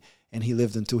 smoking, and he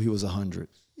lived until he was 100.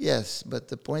 Yes, but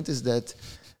the point is that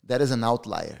is an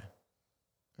outlier.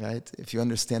 right? If you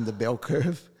understand the bell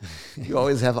curve, you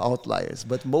always have outliers.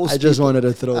 But most I just people, wanted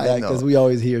to throw I that know. because we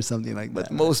always hear something like But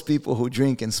that. most people who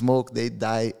drink and smoke, they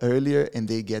die earlier and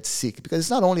they get sick. Because it's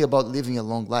not only about living a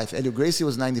long life. Helio Gracie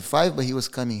was 95, but he was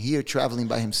coming here, traveling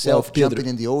by himself, Well, Pedro, jumping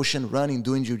in the ocean, running,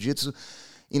 doing jiu-jitsu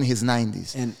in his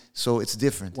 90s. And so it's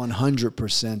different.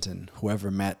 100%, and whoever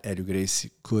met Helio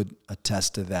Gracie could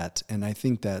attest to that. And I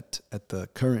think that at the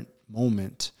current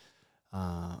moment,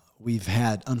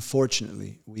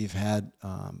 unfortunately, we've had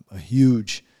a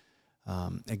huge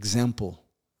example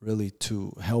really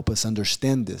to help us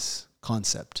understand this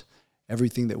concept.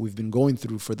 Everything that we've been going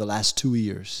through for the last 2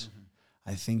 years.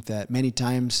 I think that many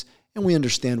times, and we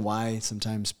understand why,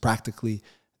 sometimes practically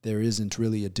there isn't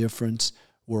really a difference.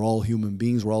 We're all human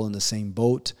beings. We're all in the same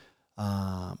boat.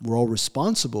 We're all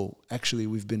responsible. Actually,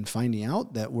 we've been finding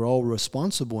out that we're all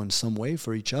responsible in some way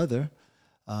for each other.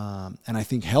 And I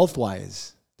think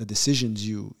health-wise, the decisions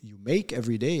you make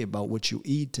every day about what you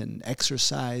eat and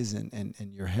exercise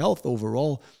and your health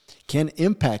overall can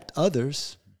impact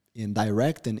others in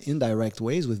direct and indirect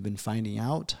ways. We've been finding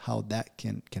out how that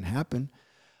can happen.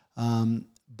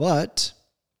 But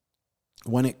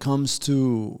when it comes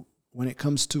to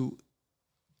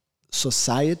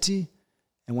society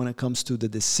and when it comes to the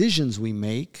decisions we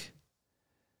make,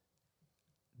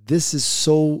 this is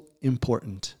so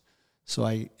important. So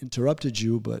I interrupted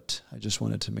you, but I just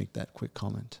wanted to make that quick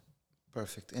comment.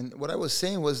 Perfect. And what I was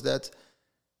saying was that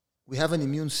we have an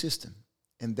immune system.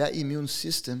 And that immune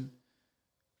system,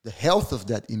 the health of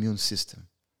that immune system,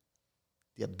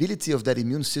 the ability of that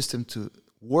immune system to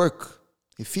work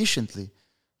efficiently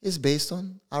is based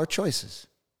on our choices.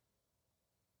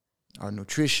 Our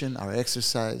nutrition, our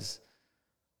exercise,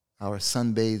 our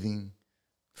sunbathing,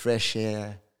 fresh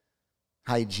air,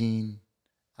 hygiene,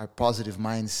 our positive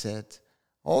mindset,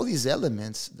 all these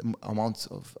elements, the amount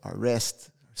of our rest,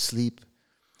 our sleep,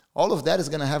 all of that is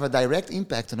going to have a direct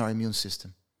impact on our immune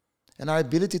system and our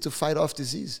ability to fight off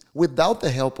disease without the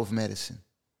help of medicine.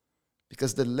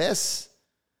 Because the less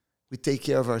we take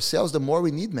care of ourselves, the more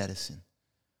we need medicine.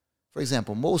 For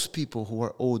example, most people who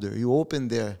are older, you open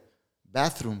their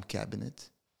bathroom cabinet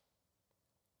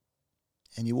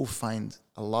and you will find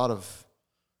a lot of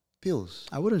pills.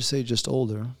 I wouldn't say just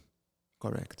older.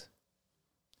 Correct.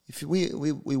 If we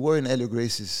were in Helio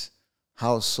Gracie's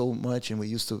house so much, and we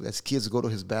used to, as kids, go to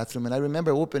his bathroom. And I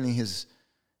remember opening his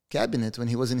cabinet when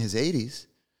he was in his 80s,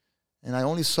 and I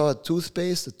only saw a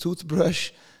toothpaste, a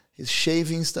toothbrush, his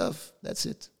shaving stuff. That's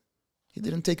it. He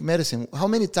didn't take medicine. How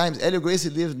many times? Helio Gracie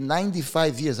lived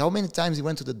 95 years. How many times he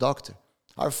went to the doctor?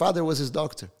 Our father was his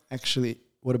doctor. Actually,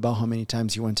 what about how many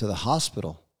times you went to the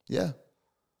hospital? Yeah.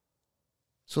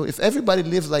 So if everybody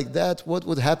lived like that, what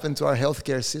would happen to our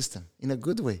healthcare system in a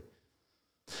good way?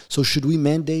 So should we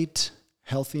mandate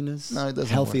healthiness? No, it doesn't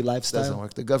healthy work. lifestyle? It doesn't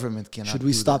work. The government cannot. Should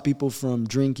we do stop that. people from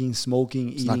drinking,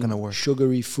 smoking, It's not eating gonna work.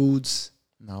 sugary foods?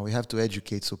 No, we have to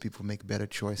educate so people make better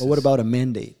choices. But what about a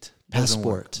mandate? Doesn't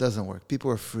work. Passport? Doesn't work.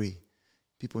 People are free.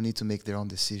 People need to make their own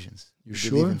decisions. You We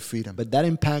sure? believe in freedom. But that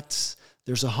impacts,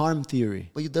 there's a harm theory.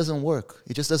 But it doesn't work.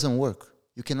 It just doesn't work.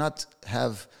 You cannot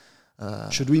have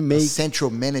Should we a make, central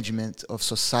management of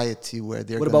society where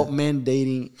they're what about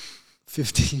mandating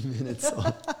 15 minutes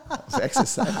of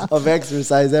exercise? of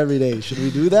exercise every day? Should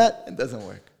we do that? It doesn't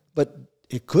work. But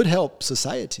it could help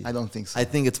society. I don't think so. I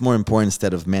think it's more important,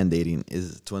 instead of mandating,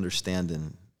 is to understand,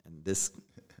 and this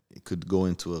it could go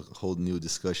into a whole new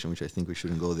discussion, which I think we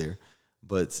shouldn't go there,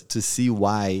 but to see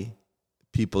why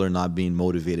people are not being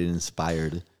motivated and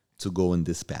inspired to go in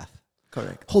this path.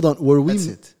 Correct. Hold on, That's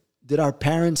it. did our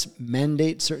parents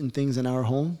mandate certain things in our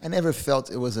home? I never felt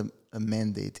it was a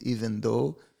mandate, even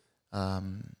though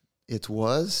it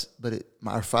was, but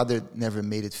our father never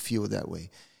made it feel that way.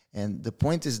 And the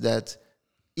point is that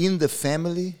in the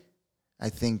family, I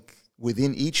think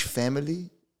within each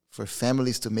family, for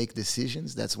families to make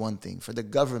decisions, that's one thing. For the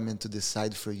government to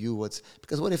decide for you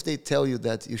because what if they tell you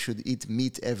that you should eat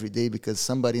meat every day because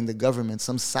somebody in the government,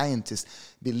 some scientist,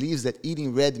 believes that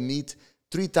eating red meat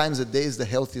 3 times a day is the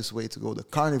healthiest way to go, the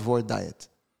carnivore diet,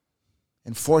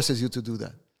 and forces you to do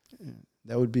that.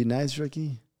 That would be nice,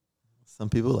 Ricky. Some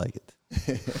people like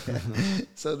it.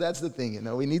 So that's the thing,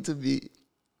 we need to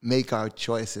make our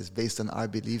choices based on our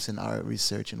beliefs and our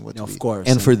research and what we... Of course.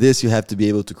 And for this, you have to be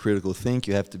able to critical think.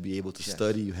 You have to be able to Yes,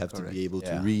 study. You have correct. to be able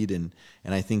to Yeah. read. And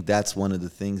I think that's one of the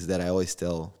things that I always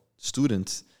tell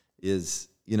students is,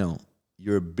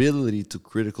 your ability to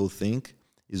critical think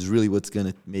is really what's going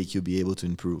to make you be able to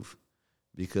improve.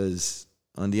 Because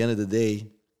on the end of the day,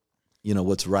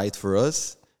 what's right for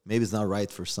us, maybe it's not right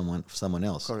for someone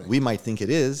else. Correct. We might think it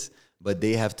is, but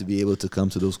they have to be able to come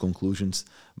to those conclusions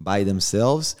by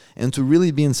themselves and to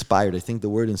really be inspired. I think the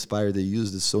word inspired they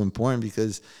used is so important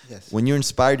because when you're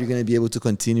inspired, you're going to be able to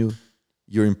continue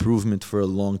your improvement for a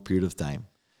long period of time.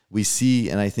 We see,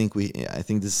 and I think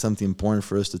this is something important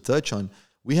for us to touch on.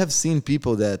 We have seen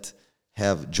people that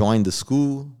have joined the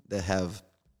school, that have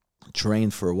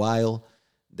trained for a while,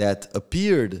 that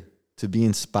appeared to be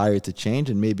inspired to change,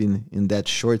 and maybe in that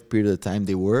short period of time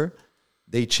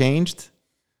they changed,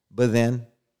 but then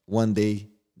one day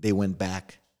they went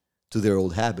back to their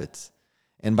old habits.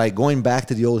 And by going back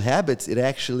to the old habits, it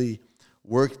actually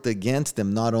worked against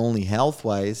them, not only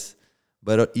health-wise,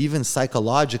 but even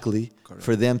psychologically. Correct.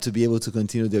 For them to be able to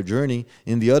continue their journey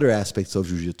in the other aspects of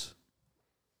jiu-jitsu.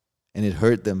 And it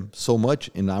hurt them so much,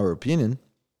 in our opinion.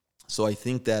 So I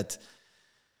think that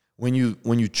when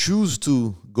you choose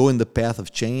to go in the path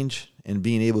of change and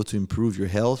being able to improve your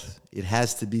health, it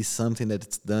has to be something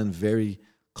that's done very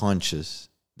conscious,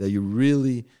 that you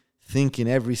really thinking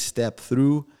every step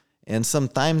through. And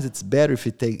sometimes it's better if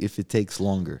it takes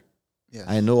longer. Yes.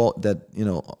 I know that,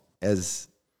 as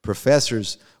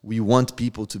professors, we want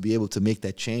people to be able to make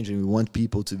that change, and we want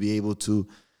people to be able to,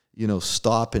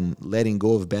 stop and letting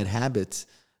go of bad habits.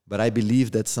 But I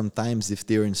believe that sometimes if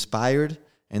they're inspired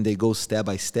and they go step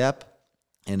by step,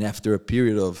 and after a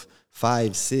period of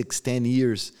 5, 6, 10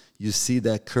 years, you see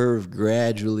that curve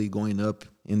gradually going up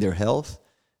in their health,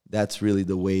 that's really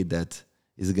the way that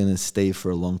is going to stay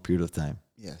for a long period of time.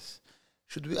 Yes.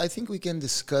 I think we can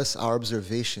discuss our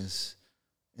observations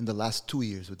in the last 2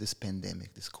 years with this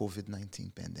pandemic, this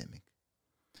COVID-19 pandemic.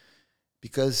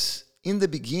 Because in the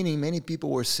beginning, many people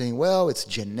were saying, well, it's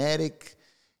genetic.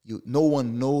 No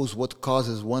one knows what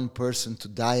causes one person to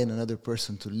die and another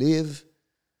person to live.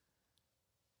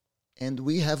 And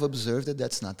we have observed that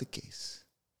that's not the case.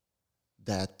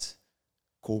 That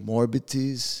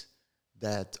comorbidities,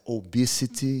 that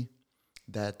obesity,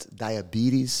 that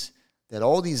diabetes, that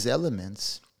all these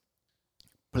elements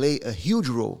play a huge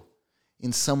role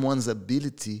in someone's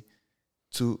ability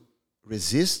to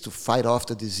resist, to fight off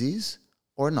the disease,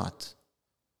 or not.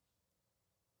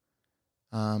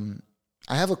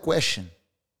 I have a question.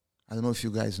 I don't know if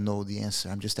you guys know the answer.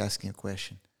 I'm just asking a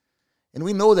question. And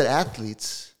we know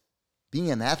that being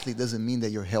an athlete doesn't mean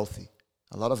that you're healthy.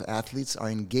 A lot of athletes are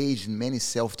engaged in many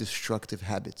self-destructive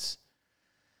habits.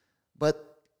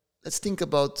 But let's think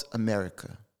about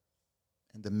America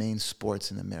and the main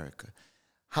sports in America.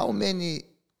 How many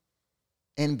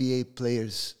NBA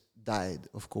players died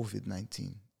of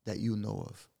COVID-19 that you know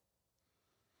of?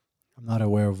 I'm not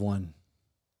aware of one.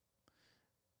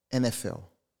 NFL.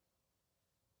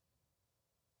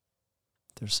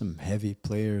 There's some heavy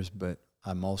players, but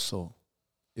I'm also,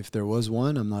 if there was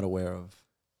one, I'm not aware of.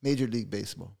 Major League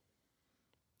Baseball.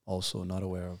 Also not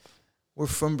aware of. We're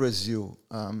from Brazil.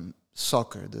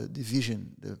 Soccer, the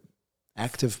division. The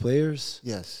active players?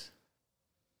 Yes.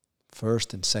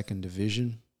 First and second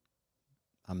division.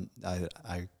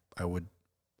 I would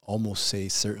almost say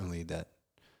certainly that.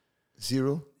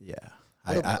 0? Yeah.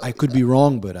 I could be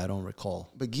wrong, but I don't recall.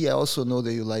 But Guy, I also know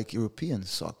that you like European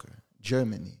soccer.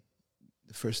 Germany,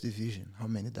 the first division. How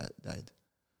many died?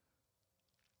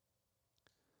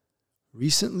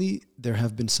 Recently, there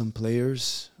have been some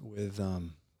players with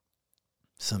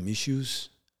some issues,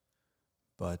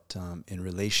 but in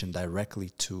relation directly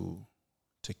to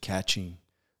catching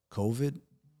COVID,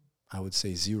 I would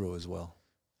say 0 as well.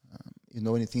 You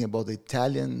know anything about the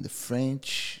Italian, the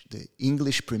French, the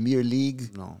English Premier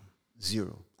League? No.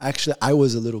 0. Actually, I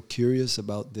was a little curious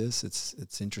about this.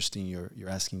 It's interesting you're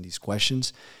asking these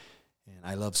questions. And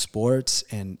I love sports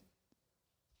and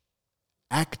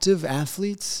active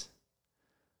athletes.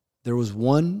 There was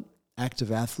one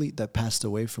active athlete that passed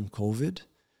away from COVID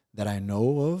that I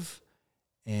know of.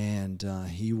 And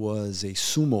he was a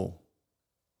sumo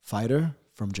fighter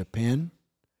from Japan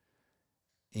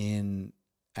in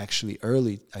actually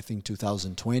early, I think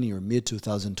 2020 or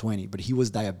mid-2020, but he was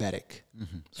diabetic.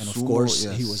 Mm-hmm. And of course,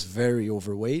 yes, he was very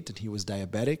overweight and he was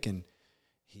diabetic, and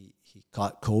he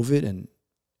caught COVID, and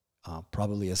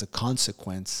probably as a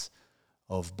consequence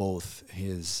of both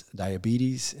his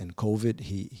diabetes and COVID,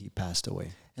 he passed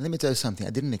away. And let me tell you something. I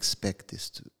didn't expect this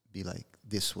to be like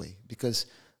this way because,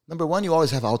 number one, you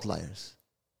always have outliers.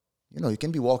 You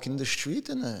can be walking in the street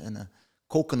and a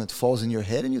coconut falls in your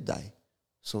head and you die.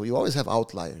 So you always have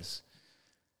outliers.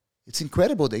 It's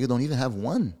incredible that you don't even have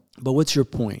one. But what's your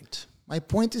point? My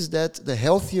point is that the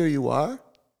healthier you are,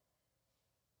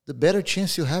 the better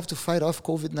chance you have to fight off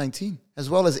COVID-19, as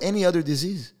well as any other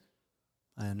disease.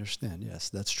 I understand. Yes,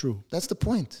 that's true. That's the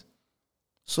point.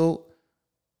 So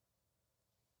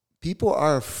people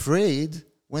are afraid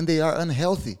when they are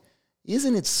unhealthy.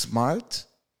 isn't it smart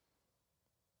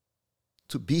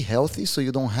to be healthy so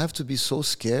you don't have to be so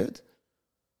scared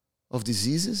of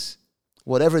diseases,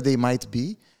 whatever they might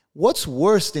be? What's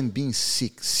worse than being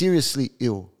sick, seriously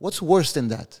ill? What's worse than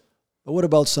that? But what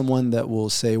about someone that will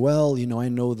say, well, I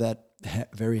know that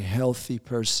very healthy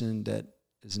person that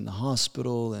is in the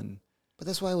hospital and... But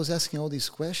that's why I was asking all these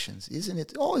questions. Isn't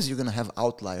it always you're going to have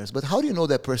outliers? But how do you know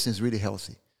that person is really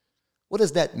healthy? What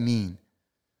does that mean?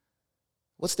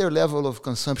 What's their level of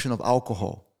consumption of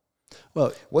alcohol?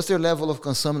 Well, what's their level of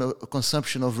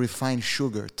consumption of refined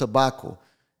sugar, tobacco,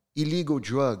 illegal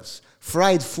drugs,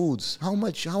 fried foods? How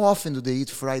often do they eat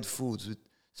fried foods,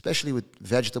 especially with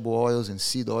vegetable oils and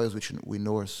seed oils, which we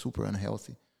know are super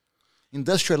unhealthy?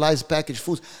 Industrialized packaged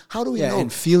foods. How do we know?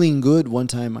 And feeling good. One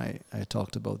time I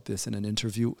talked about this in an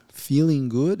interview. Feeling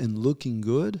good and looking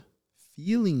good.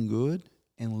 Feeling good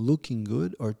and looking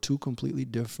good are two completely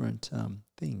different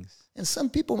things. And some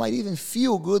people might even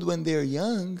feel good when they're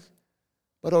young,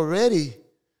 but already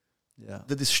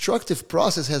the destructive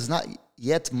process has not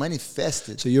yet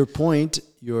manifested. So your point,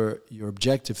 your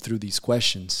objective through these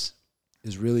questions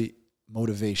is really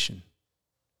motivation.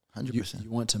 100%. You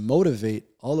want to motivate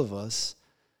all of us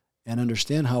and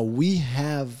understand how we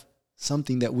have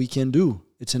something that we can do.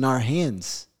 It's in our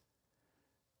hands.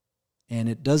 And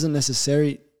it doesn't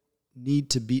necessarily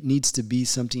needs to be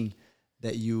something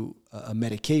that a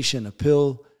medication, a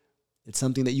pill. It's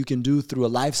something that you can do through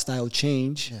a lifestyle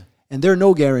change. Yeah. And there are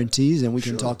no guarantees, and we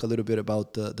can talk a little bit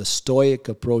about the stoic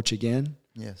approach again.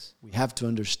 Yes. We have to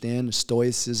understand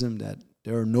stoicism, that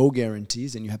there are no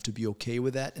guarantees, and you have to be okay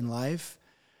with that in life.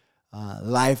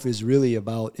 Life is really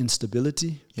about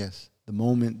instability. Yes. The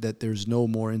moment that there's no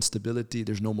more instability,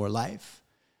 there's no more life.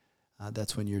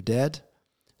 That's when you're dead.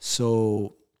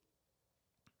 So,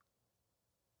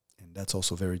 and that's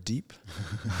also very deep.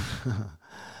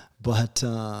 But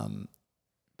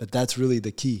that's really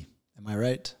the key. Am I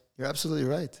right? You're absolutely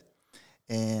right.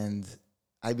 And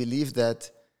I believe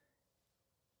that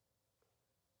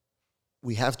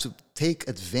we have to take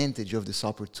advantage of this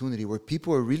opportunity where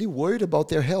people are really worried about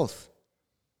their health.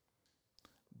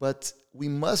 But we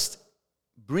must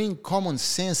bring common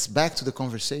sense back to the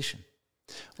conversation.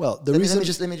 Well, let me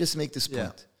just make this point.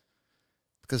 Yeah.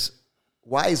 Because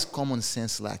why is common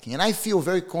sense lacking? And I feel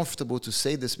very comfortable to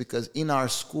say this because in our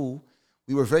school,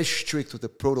 we were very strict with the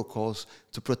protocols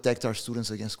to protect our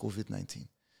students against COVID-19,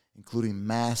 including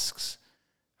masks,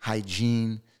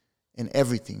 hygiene, and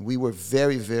everything. We were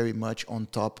very, very much on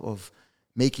top of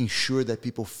making sure that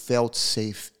people felt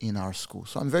safe in our school.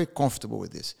 So I'm very comfortable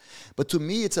with this. But to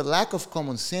me, it's a lack of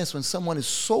common sense when someone is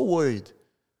so worried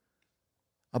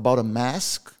about a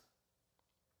mask,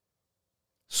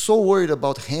 so worried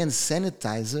about hand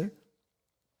sanitizer,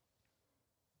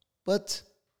 but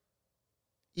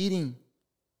eating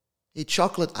a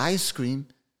chocolate ice cream,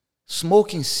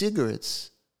 smoking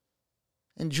cigarettes,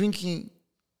 and drinking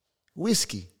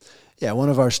whiskey. Yeah, one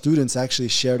of our students actually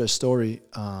shared a story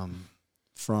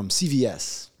from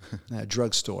CVS, a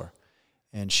drugstore,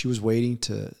 and she was waiting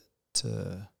at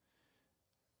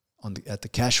the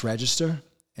cash register,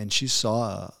 and she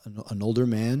saw an older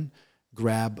man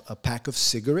grab a pack of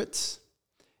cigarettes,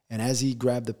 and as he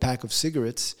grabbed the pack of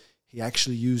cigarettes, he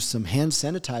actually used some hand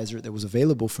sanitizer that was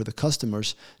available for the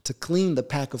customers to clean the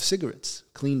pack of cigarettes,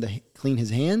 clean his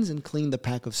hands and clean the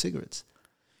pack of cigarettes.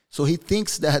 So he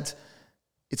thinks that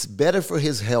it's better for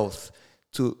his health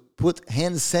to put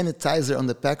hand sanitizer on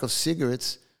the pack of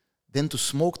cigarettes than to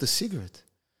smoke the cigarette.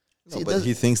 No, but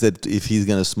he thinks that if he's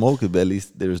going to smoke it, at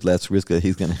least there's less risk that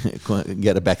he's going to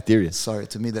get a bacteria. Sorry,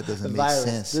 to me that doesn't make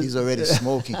sense. He's already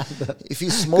smoking. If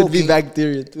he's smoking, could be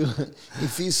bacteria too.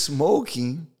 If he's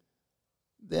smoking,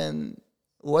 then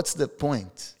what's the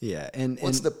point? Yeah,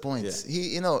 what's the point?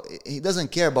 Yeah. He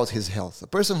doesn't care about his health. A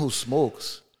person who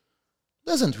smokes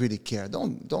doesn't really care.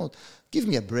 Don't give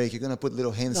me a break. You're gonna put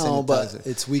little hand sanitizer. No, but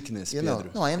it's weakness. No,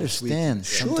 I understand.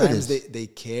 Sure, sometimes they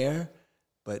care,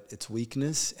 but it's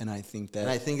weakness, and I think that. And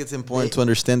I think it's important to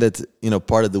understand that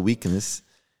part of the weakness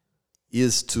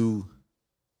is to,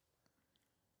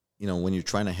 when you're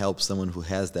trying to help someone who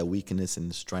has that weakness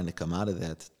and is trying to come out of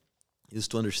that, is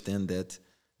to understand that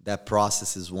that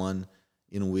process is one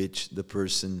in which the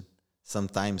person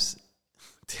sometimes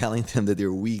telling them that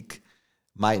they're weak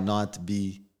might not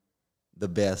be the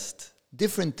best.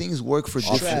 Different things work for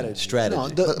different strategy. No,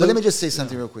 but let me just say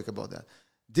something real quick about that.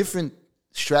 Different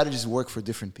strategies work for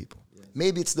different people. Yes.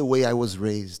 Maybe it's the way I was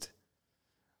raised.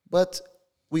 But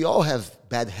we all have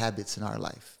bad habits in our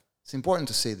life. It's important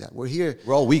to say that. We're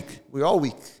all weak. We're all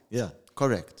weak. Yeah.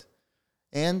 Correct.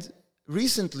 And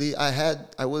recently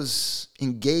I was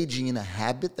engaging in a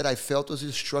habit that I felt was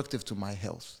destructive to my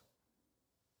health.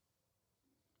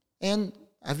 And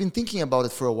I've been thinking about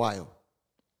it for a while.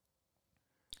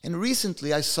 And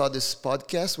recently I saw this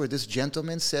podcast where this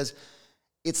gentleman says,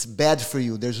 it's bad for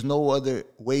you. There's no other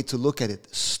way to look at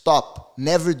it. Stop.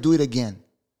 Never do it again.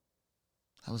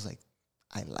 I was like,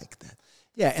 I like that.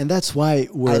 Yeah, and that's why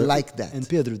I like that. And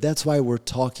Pedro, that's why we're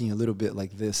talking a little bit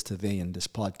like this today in this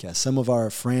podcast. Some of our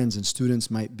friends and students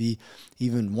might be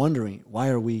even wondering, why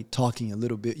are we talking a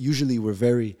little bit? Usually we're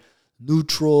very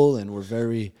neutral and we're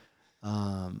very,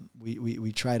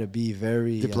 we try to be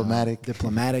very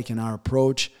diplomatic in our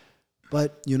approach.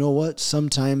 But you know what?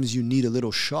 Sometimes you need a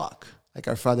little shock. Like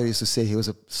our father used to say, he was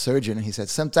a surgeon, and he said,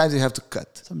 sometimes you have to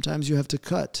cut. Sometimes you have to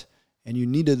cut. And you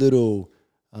need a little...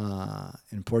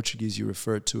 in Portuguese, you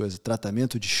refer to as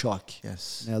tratamento de choque.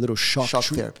 Yes. A little shock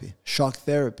therapy. Shock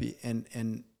therapy. And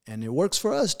it works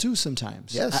for us too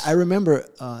sometimes. Yes. I remember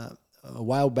a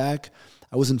while back,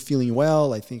 I wasn't feeling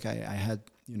well. I think I had,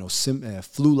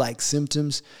 flu-like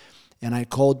symptoms. And I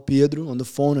called Pedro on the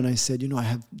phone and I said, I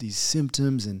have these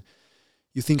symptoms and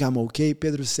you think I'm okay?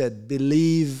 Pedro said,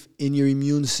 believe in your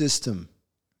immune system.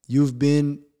 You've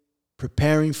been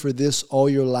preparing for this all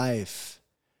your life.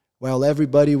 While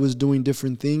everybody was doing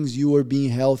different things, you were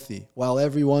being healthy. While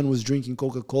everyone was drinking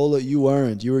Coca-Cola, you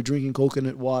weren't. You were drinking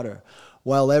coconut water.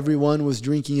 While everyone was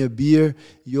drinking a beer,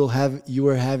 you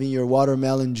were having your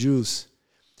watermelon juice.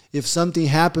 If something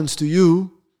happens to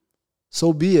you,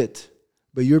 so be it.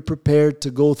 But you're prepared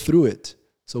to go through it.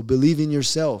 So believe in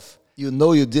yourself. You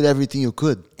know you did everything you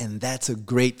could. And that's a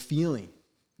great feeling.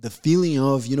 The feeling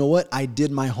of, you know what? I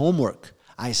did my homework.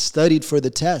 I studied for the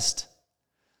test.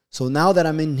 So now that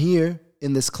I'm in here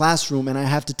in this classroom and I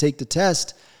have to take the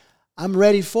test, I'm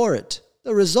ready for it.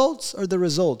 The results are the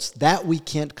results. That we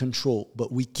can't control,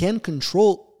 but we can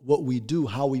control what we do,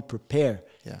 how we prepare.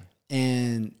 Yeah.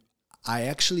 And I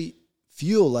actually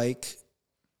feel like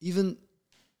even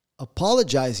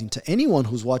apologizing to anyone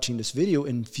who's watching this video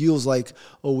and feels like,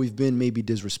 oh, we've been maybe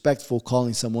disrespectful,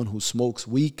 calling someone who smokes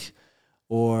weak,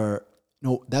 or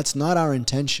no, that's not our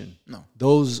intention. No.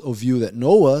 Those of you that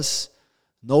know us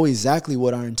know exactly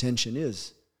what our intention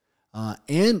is.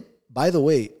 And by the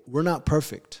way, we're not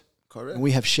perfect. Correct. And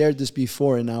we have shared this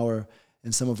before in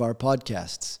some of our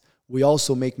podcasts. We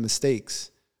also make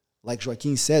mistakes. Like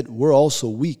Joaquin said, we're also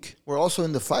weak. We're also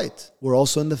in the fight. We're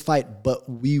also in the fight, but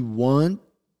we want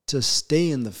to stay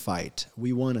in the fight.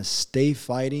 We want to stay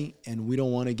fighting and we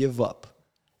don't want to give up.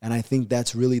 And I think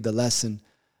that's really the lesson,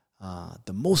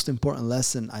 the most important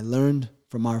lesson I learned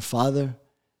from our father,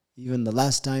 even the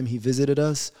last time he visited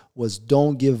us, was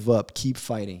don't give up, keep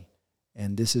fighting.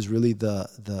 And this is really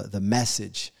the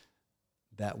message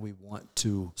that we want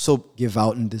to give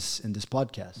out in this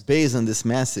podcast. Based on this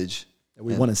message that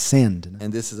we want to send.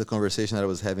 And this is a conversation that I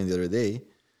was having the other day.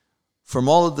 From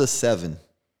all of the 7,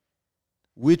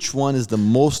 which one is the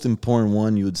most important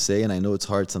one you would say, and I know it's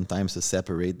hard sometimes to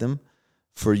separate them,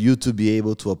 for you to be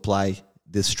able to apply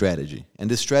this strategy? And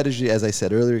this strategy, as I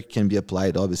said earlier, can be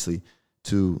applied obviously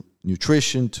to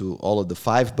nutrition, to all of the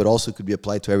 5, but also could be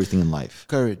applied to everything in life.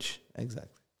 Courage. Exactly.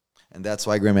 And that's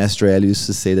why Grandmaster Eli used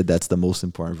to say that that's the most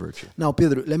important virtue. Now,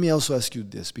 Pedro, let me also ask you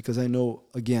this, because I know,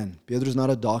 again, Pedro's not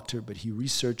a doctor, but he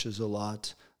researches a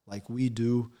lot like we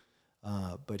do,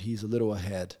 but he's a little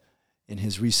ahead in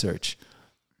his research.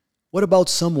 What about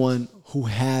someone who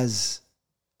has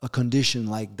a condition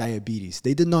like diabetes?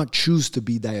 They did not choose to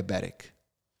be diabetic.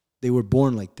 They were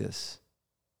born like this.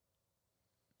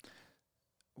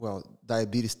 Well,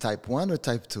 diabetes type 1 or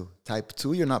type 2? Type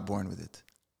 2, you're not born with it.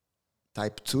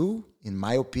 Type 2, in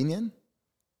my opinion,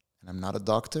 and I'm not a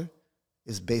doctor,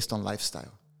 is based on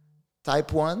lifestyle.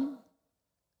 Type 1,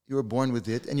 you were born with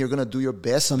it, and you're going to do your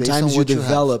best. Sometimes based on you what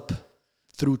develop you have.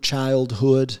 Through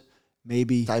childhood,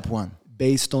 maybe Type 1.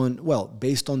 Based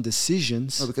on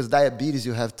decisions. No, because diabetes,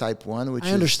 you have type 1, which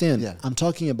I understand. Yeah. I'm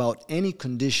talking about any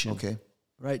condition. Okay.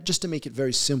 Right? Just to make it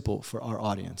very simple for our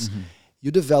audience. Mm-hmm. You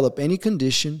develop any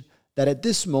condition that at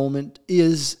this moment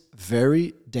is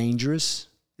very dangerous,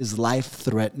 is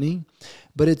life-threatening,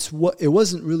 but it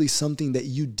wasn't really something that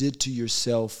you did to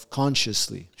yourself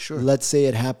consciously. Sure. Let's say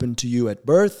it happened to you at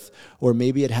birth, or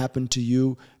maybe it happened to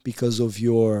you because of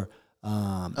your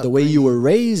the way you were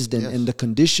raised and the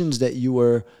conditions that you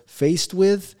were faced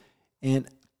with. And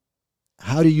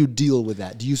how do you deal with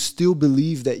that? Do you still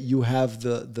believe that you have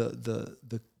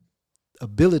the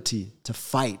ability to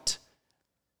fight?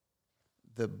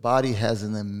 The body has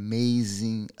an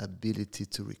amazing ability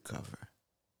to recover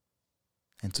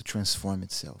and to transform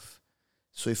itself.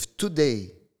 So if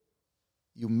today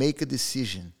you make a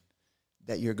decision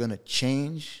that you're going to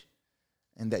change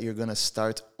and that you're going to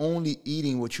start only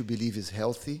eating what you believe is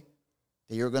healthy,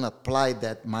 that you're going to apply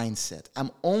that mindset.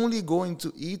 I'm only going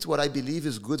to eat what I believe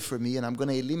is good for me, and I'm going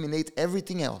to eliminate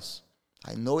everything else.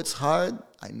 I know it's hard.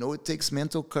 I know it takes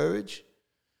mental courage,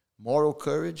 moral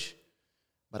courage,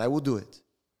 but I will do it.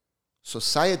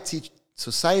 Society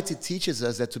teaches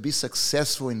us that to be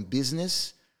successful in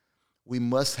business, we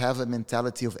must have a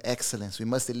mentality of excellence. We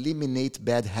must eliminate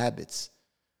bad habits.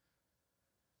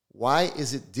 Why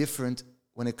is it different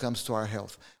when it comes to our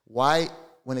health? Why,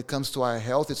 when it comes to our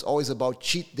health, it's always about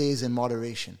cheat days and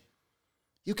moderation?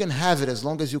 You can have it as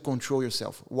long as you control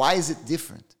yourself. Why is it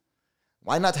different?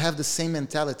 Why not have the same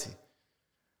mentality?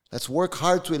 Let's work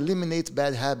hard to eliminate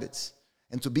bad habits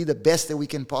and to be the best that we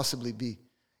can possibly be.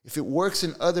 If it works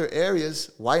in other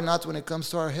areas, why not when it comes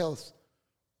to our health?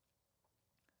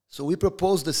 So we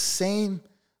propose the same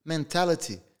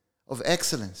mentality of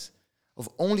excellence, of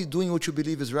only doing what you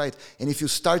believe is right. And if you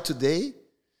start today,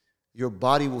 your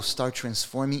body will start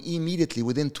transforming immediately.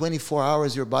 Within 24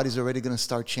 hours, your body's already going to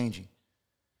start changing.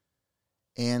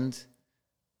 And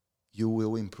you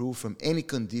will improve from any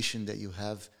condition that you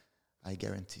have, I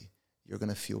guarantee. You're going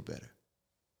to feel better.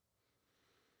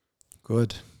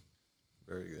 Good.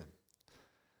 Very good.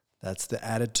 That's the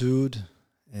attitude.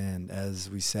 And as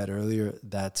we said earlier,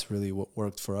 that's really what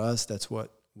worked for us. That's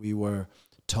what we were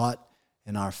taught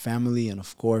in our family. And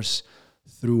of course,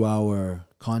 through our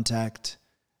contact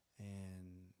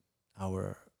and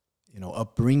our,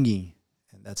 upbringing.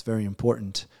 And that's very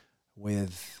important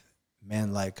with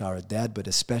men like our dad, but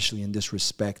especially in this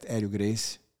respect, Hélio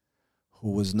Gracie,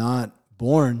 who was not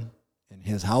born in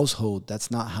his household. That's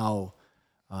not how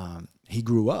he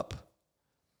grew up.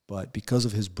 But because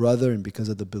of his brother and because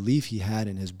of the belief he had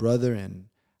in his brother and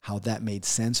how that made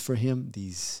sense for him,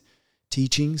 these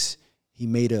teachings, he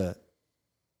made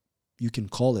you can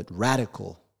call it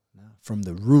radical, from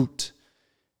the root.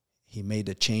 He made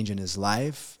a change in his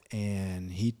life,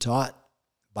 and he taught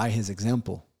by his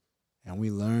example. And we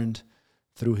learned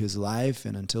through his life,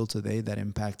 and until today, that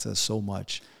impacts us so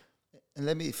much. And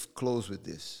let me close with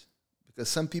this, because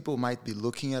some people might be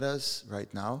looking at us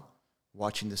right now,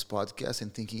 watching this podcast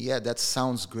and thinking, yeah, that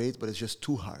sounds great, but it's just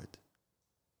too hard.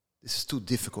 This is too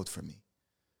difficult for me.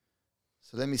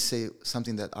 So let me say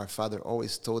something that our father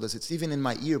always told us. It's even in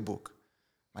my yearbook,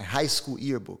 my high school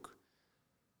yearbook.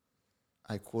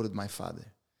 I quoted my father.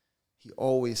 He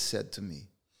always said to me,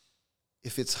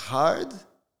 if it's hard,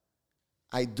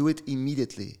 I do it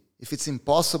immediately. If it's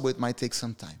impossible, it might take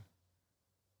some time.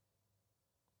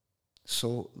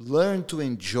 So learn to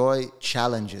enjoy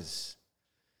challenges.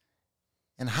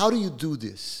 And how do you do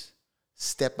this?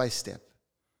 Step by step.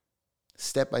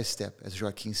 Step by step, as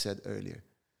Joaquin said earlier.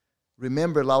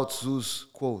 Remember Lao Tzu's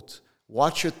quote,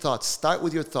 watch your thoughts. Start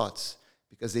with your thoughts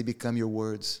because they become your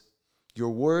words. Your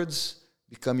words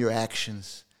become your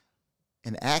actions.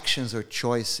 And actions are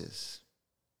choices.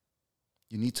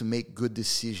 You need to make good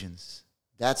decisions.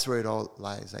 That's where it all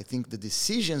lies. I think the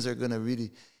decisions are going to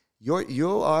really...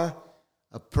 You are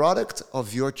a product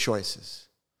of your choices.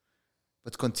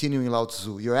 But continuing Lao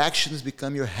Tzu, your actions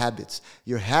become your habits.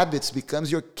 Your habits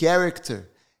becomes your character.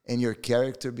 And your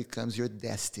character becomes your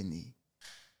destiny.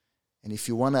 And if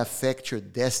you want to affect your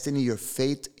destiny, your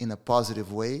fate in a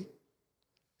positive way,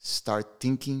 start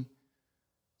thinking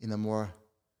in a more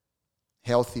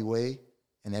healthy way,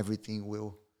 and everything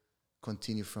will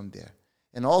continue from there.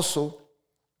 And also,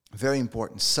 very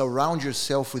important, surround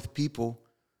yourself with people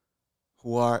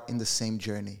who are in the same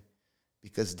journey,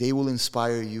 because they will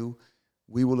inspire you.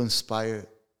 We will inspire,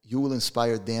 you will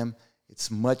inspire them. It's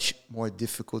much more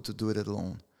difficult to do it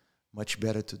alone. Much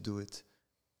better to do it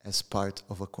as part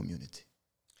of a community.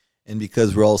 And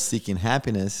because we're all seeking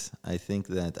happiness, I think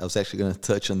that I was actually going to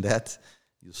touch on that.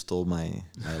 You stole my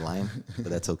line, but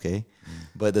that's okay.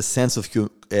 But the sense of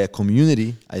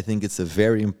community, I think it's a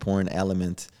very important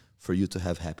element for you to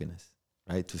have happiness,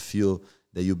 right? To feel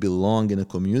that you belong in a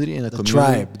community. The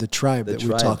tribe that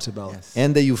we talked about. Yes.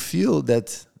 And that you feel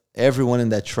that everyone in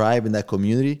that tribe, in that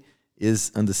community,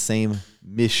 is on the same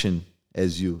mission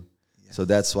as you. Yes. So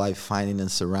that's why finding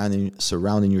and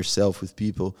surrounding yourself with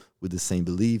people with the same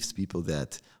beliefs, people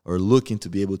that are looking to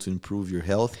be able to improve your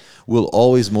health, will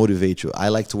always motivate you. I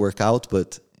like to work out,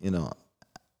 but,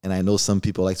 and I know some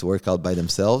people like to work out by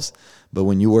themselves, but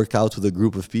when you work out with a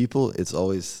group of people, it's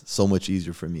always so much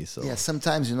easier for me. So yeah,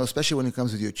 sometimes, especially when it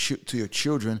comes with to your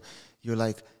children, you're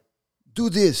like, do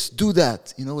this, do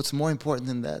that. What's more important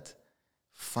than that?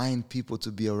 Find people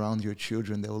to be around your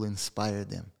children that will inspire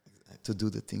them to do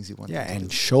the things you want them to do. Yeah,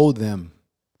 and show them.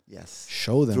 Yes.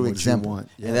 Show them through what example. You want.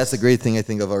 Yes. And that's a great thing, I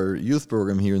think, of our youth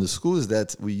program here in the school, is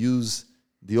that we use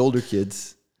the older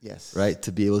kids, yes, right,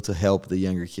 to be able to help the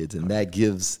younger kids. And that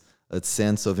gives a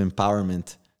sense of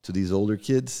empowerment to these older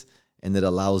kids, and it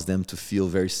allows them to feel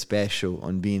very special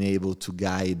on being able to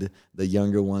guide the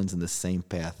younger ones in the same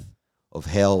path of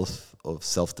health, of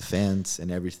self-defense,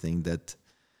 and everything that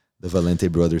the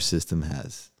Valente Brothers system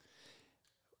has.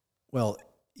 Well,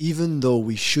 even though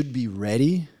we should be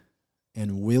ready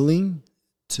and willing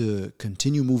to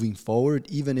continue moving forward,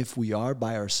 even if we are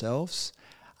by ourselves,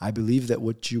 I believe that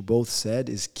what you both said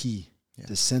is key. Yeah.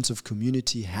 The sense of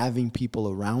community, having people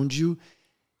around you,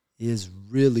 is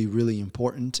really, really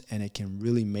important, and it can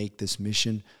really make this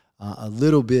mission a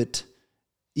little bit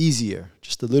easier,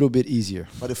 just a little bit easier.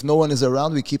 But if no one is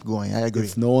around, we keep going. I agree.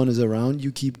 If no one is around,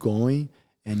 you keep going,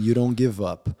 and you don't give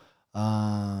up.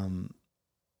 I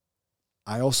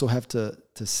also have to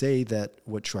say that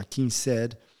what Joaquin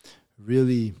said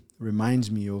really reminds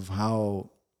me of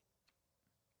how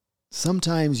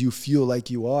sometimes you feel like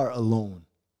you are alone.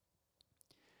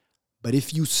 But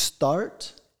if you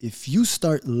start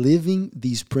living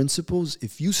these principles,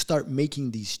 if you start making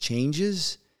these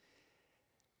changes,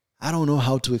 I don't know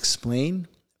how to explain,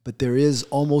 but there is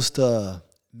almost a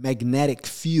magnetic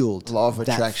field law of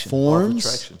attraction forms,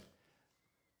 law of attraction.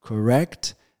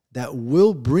 Correct, that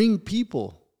will bring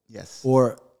people. Yes.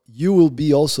 Or you will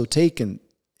be also taken.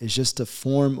 It's just a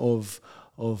form of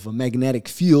a magnetic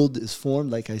field is formed,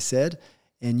 like I said,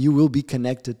 and you will be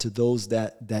connected to those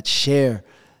that share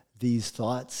these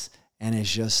thoughts. And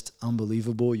it's just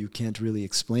unbelievable. You can't really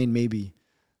explain. Maybe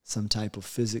some type of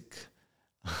physics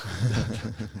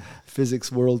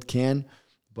world can,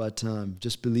 but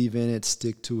just believe in it,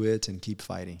 stick to it, and keep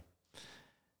fighting.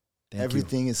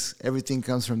 Everything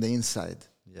comes from the inside.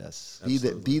 Yes.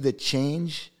 Be the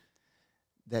change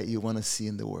that you want to see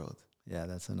in the world. Yeah,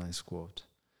 that's a nice quote.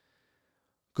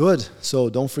 Good. So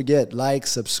don't forget, like,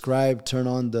 subscribe, turn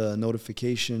on the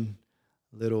notification,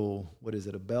 a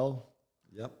bell?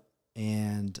 Yep.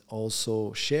 And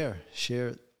also share.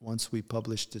 Once we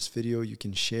publish this video, you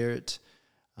can share it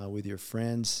with your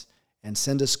friends and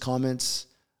send us comments.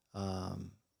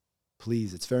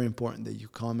 Please, it's very important that you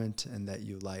comment and that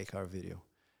you like our video.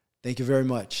 Thank you very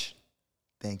much.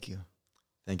 Thank you.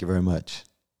 Thank you very much.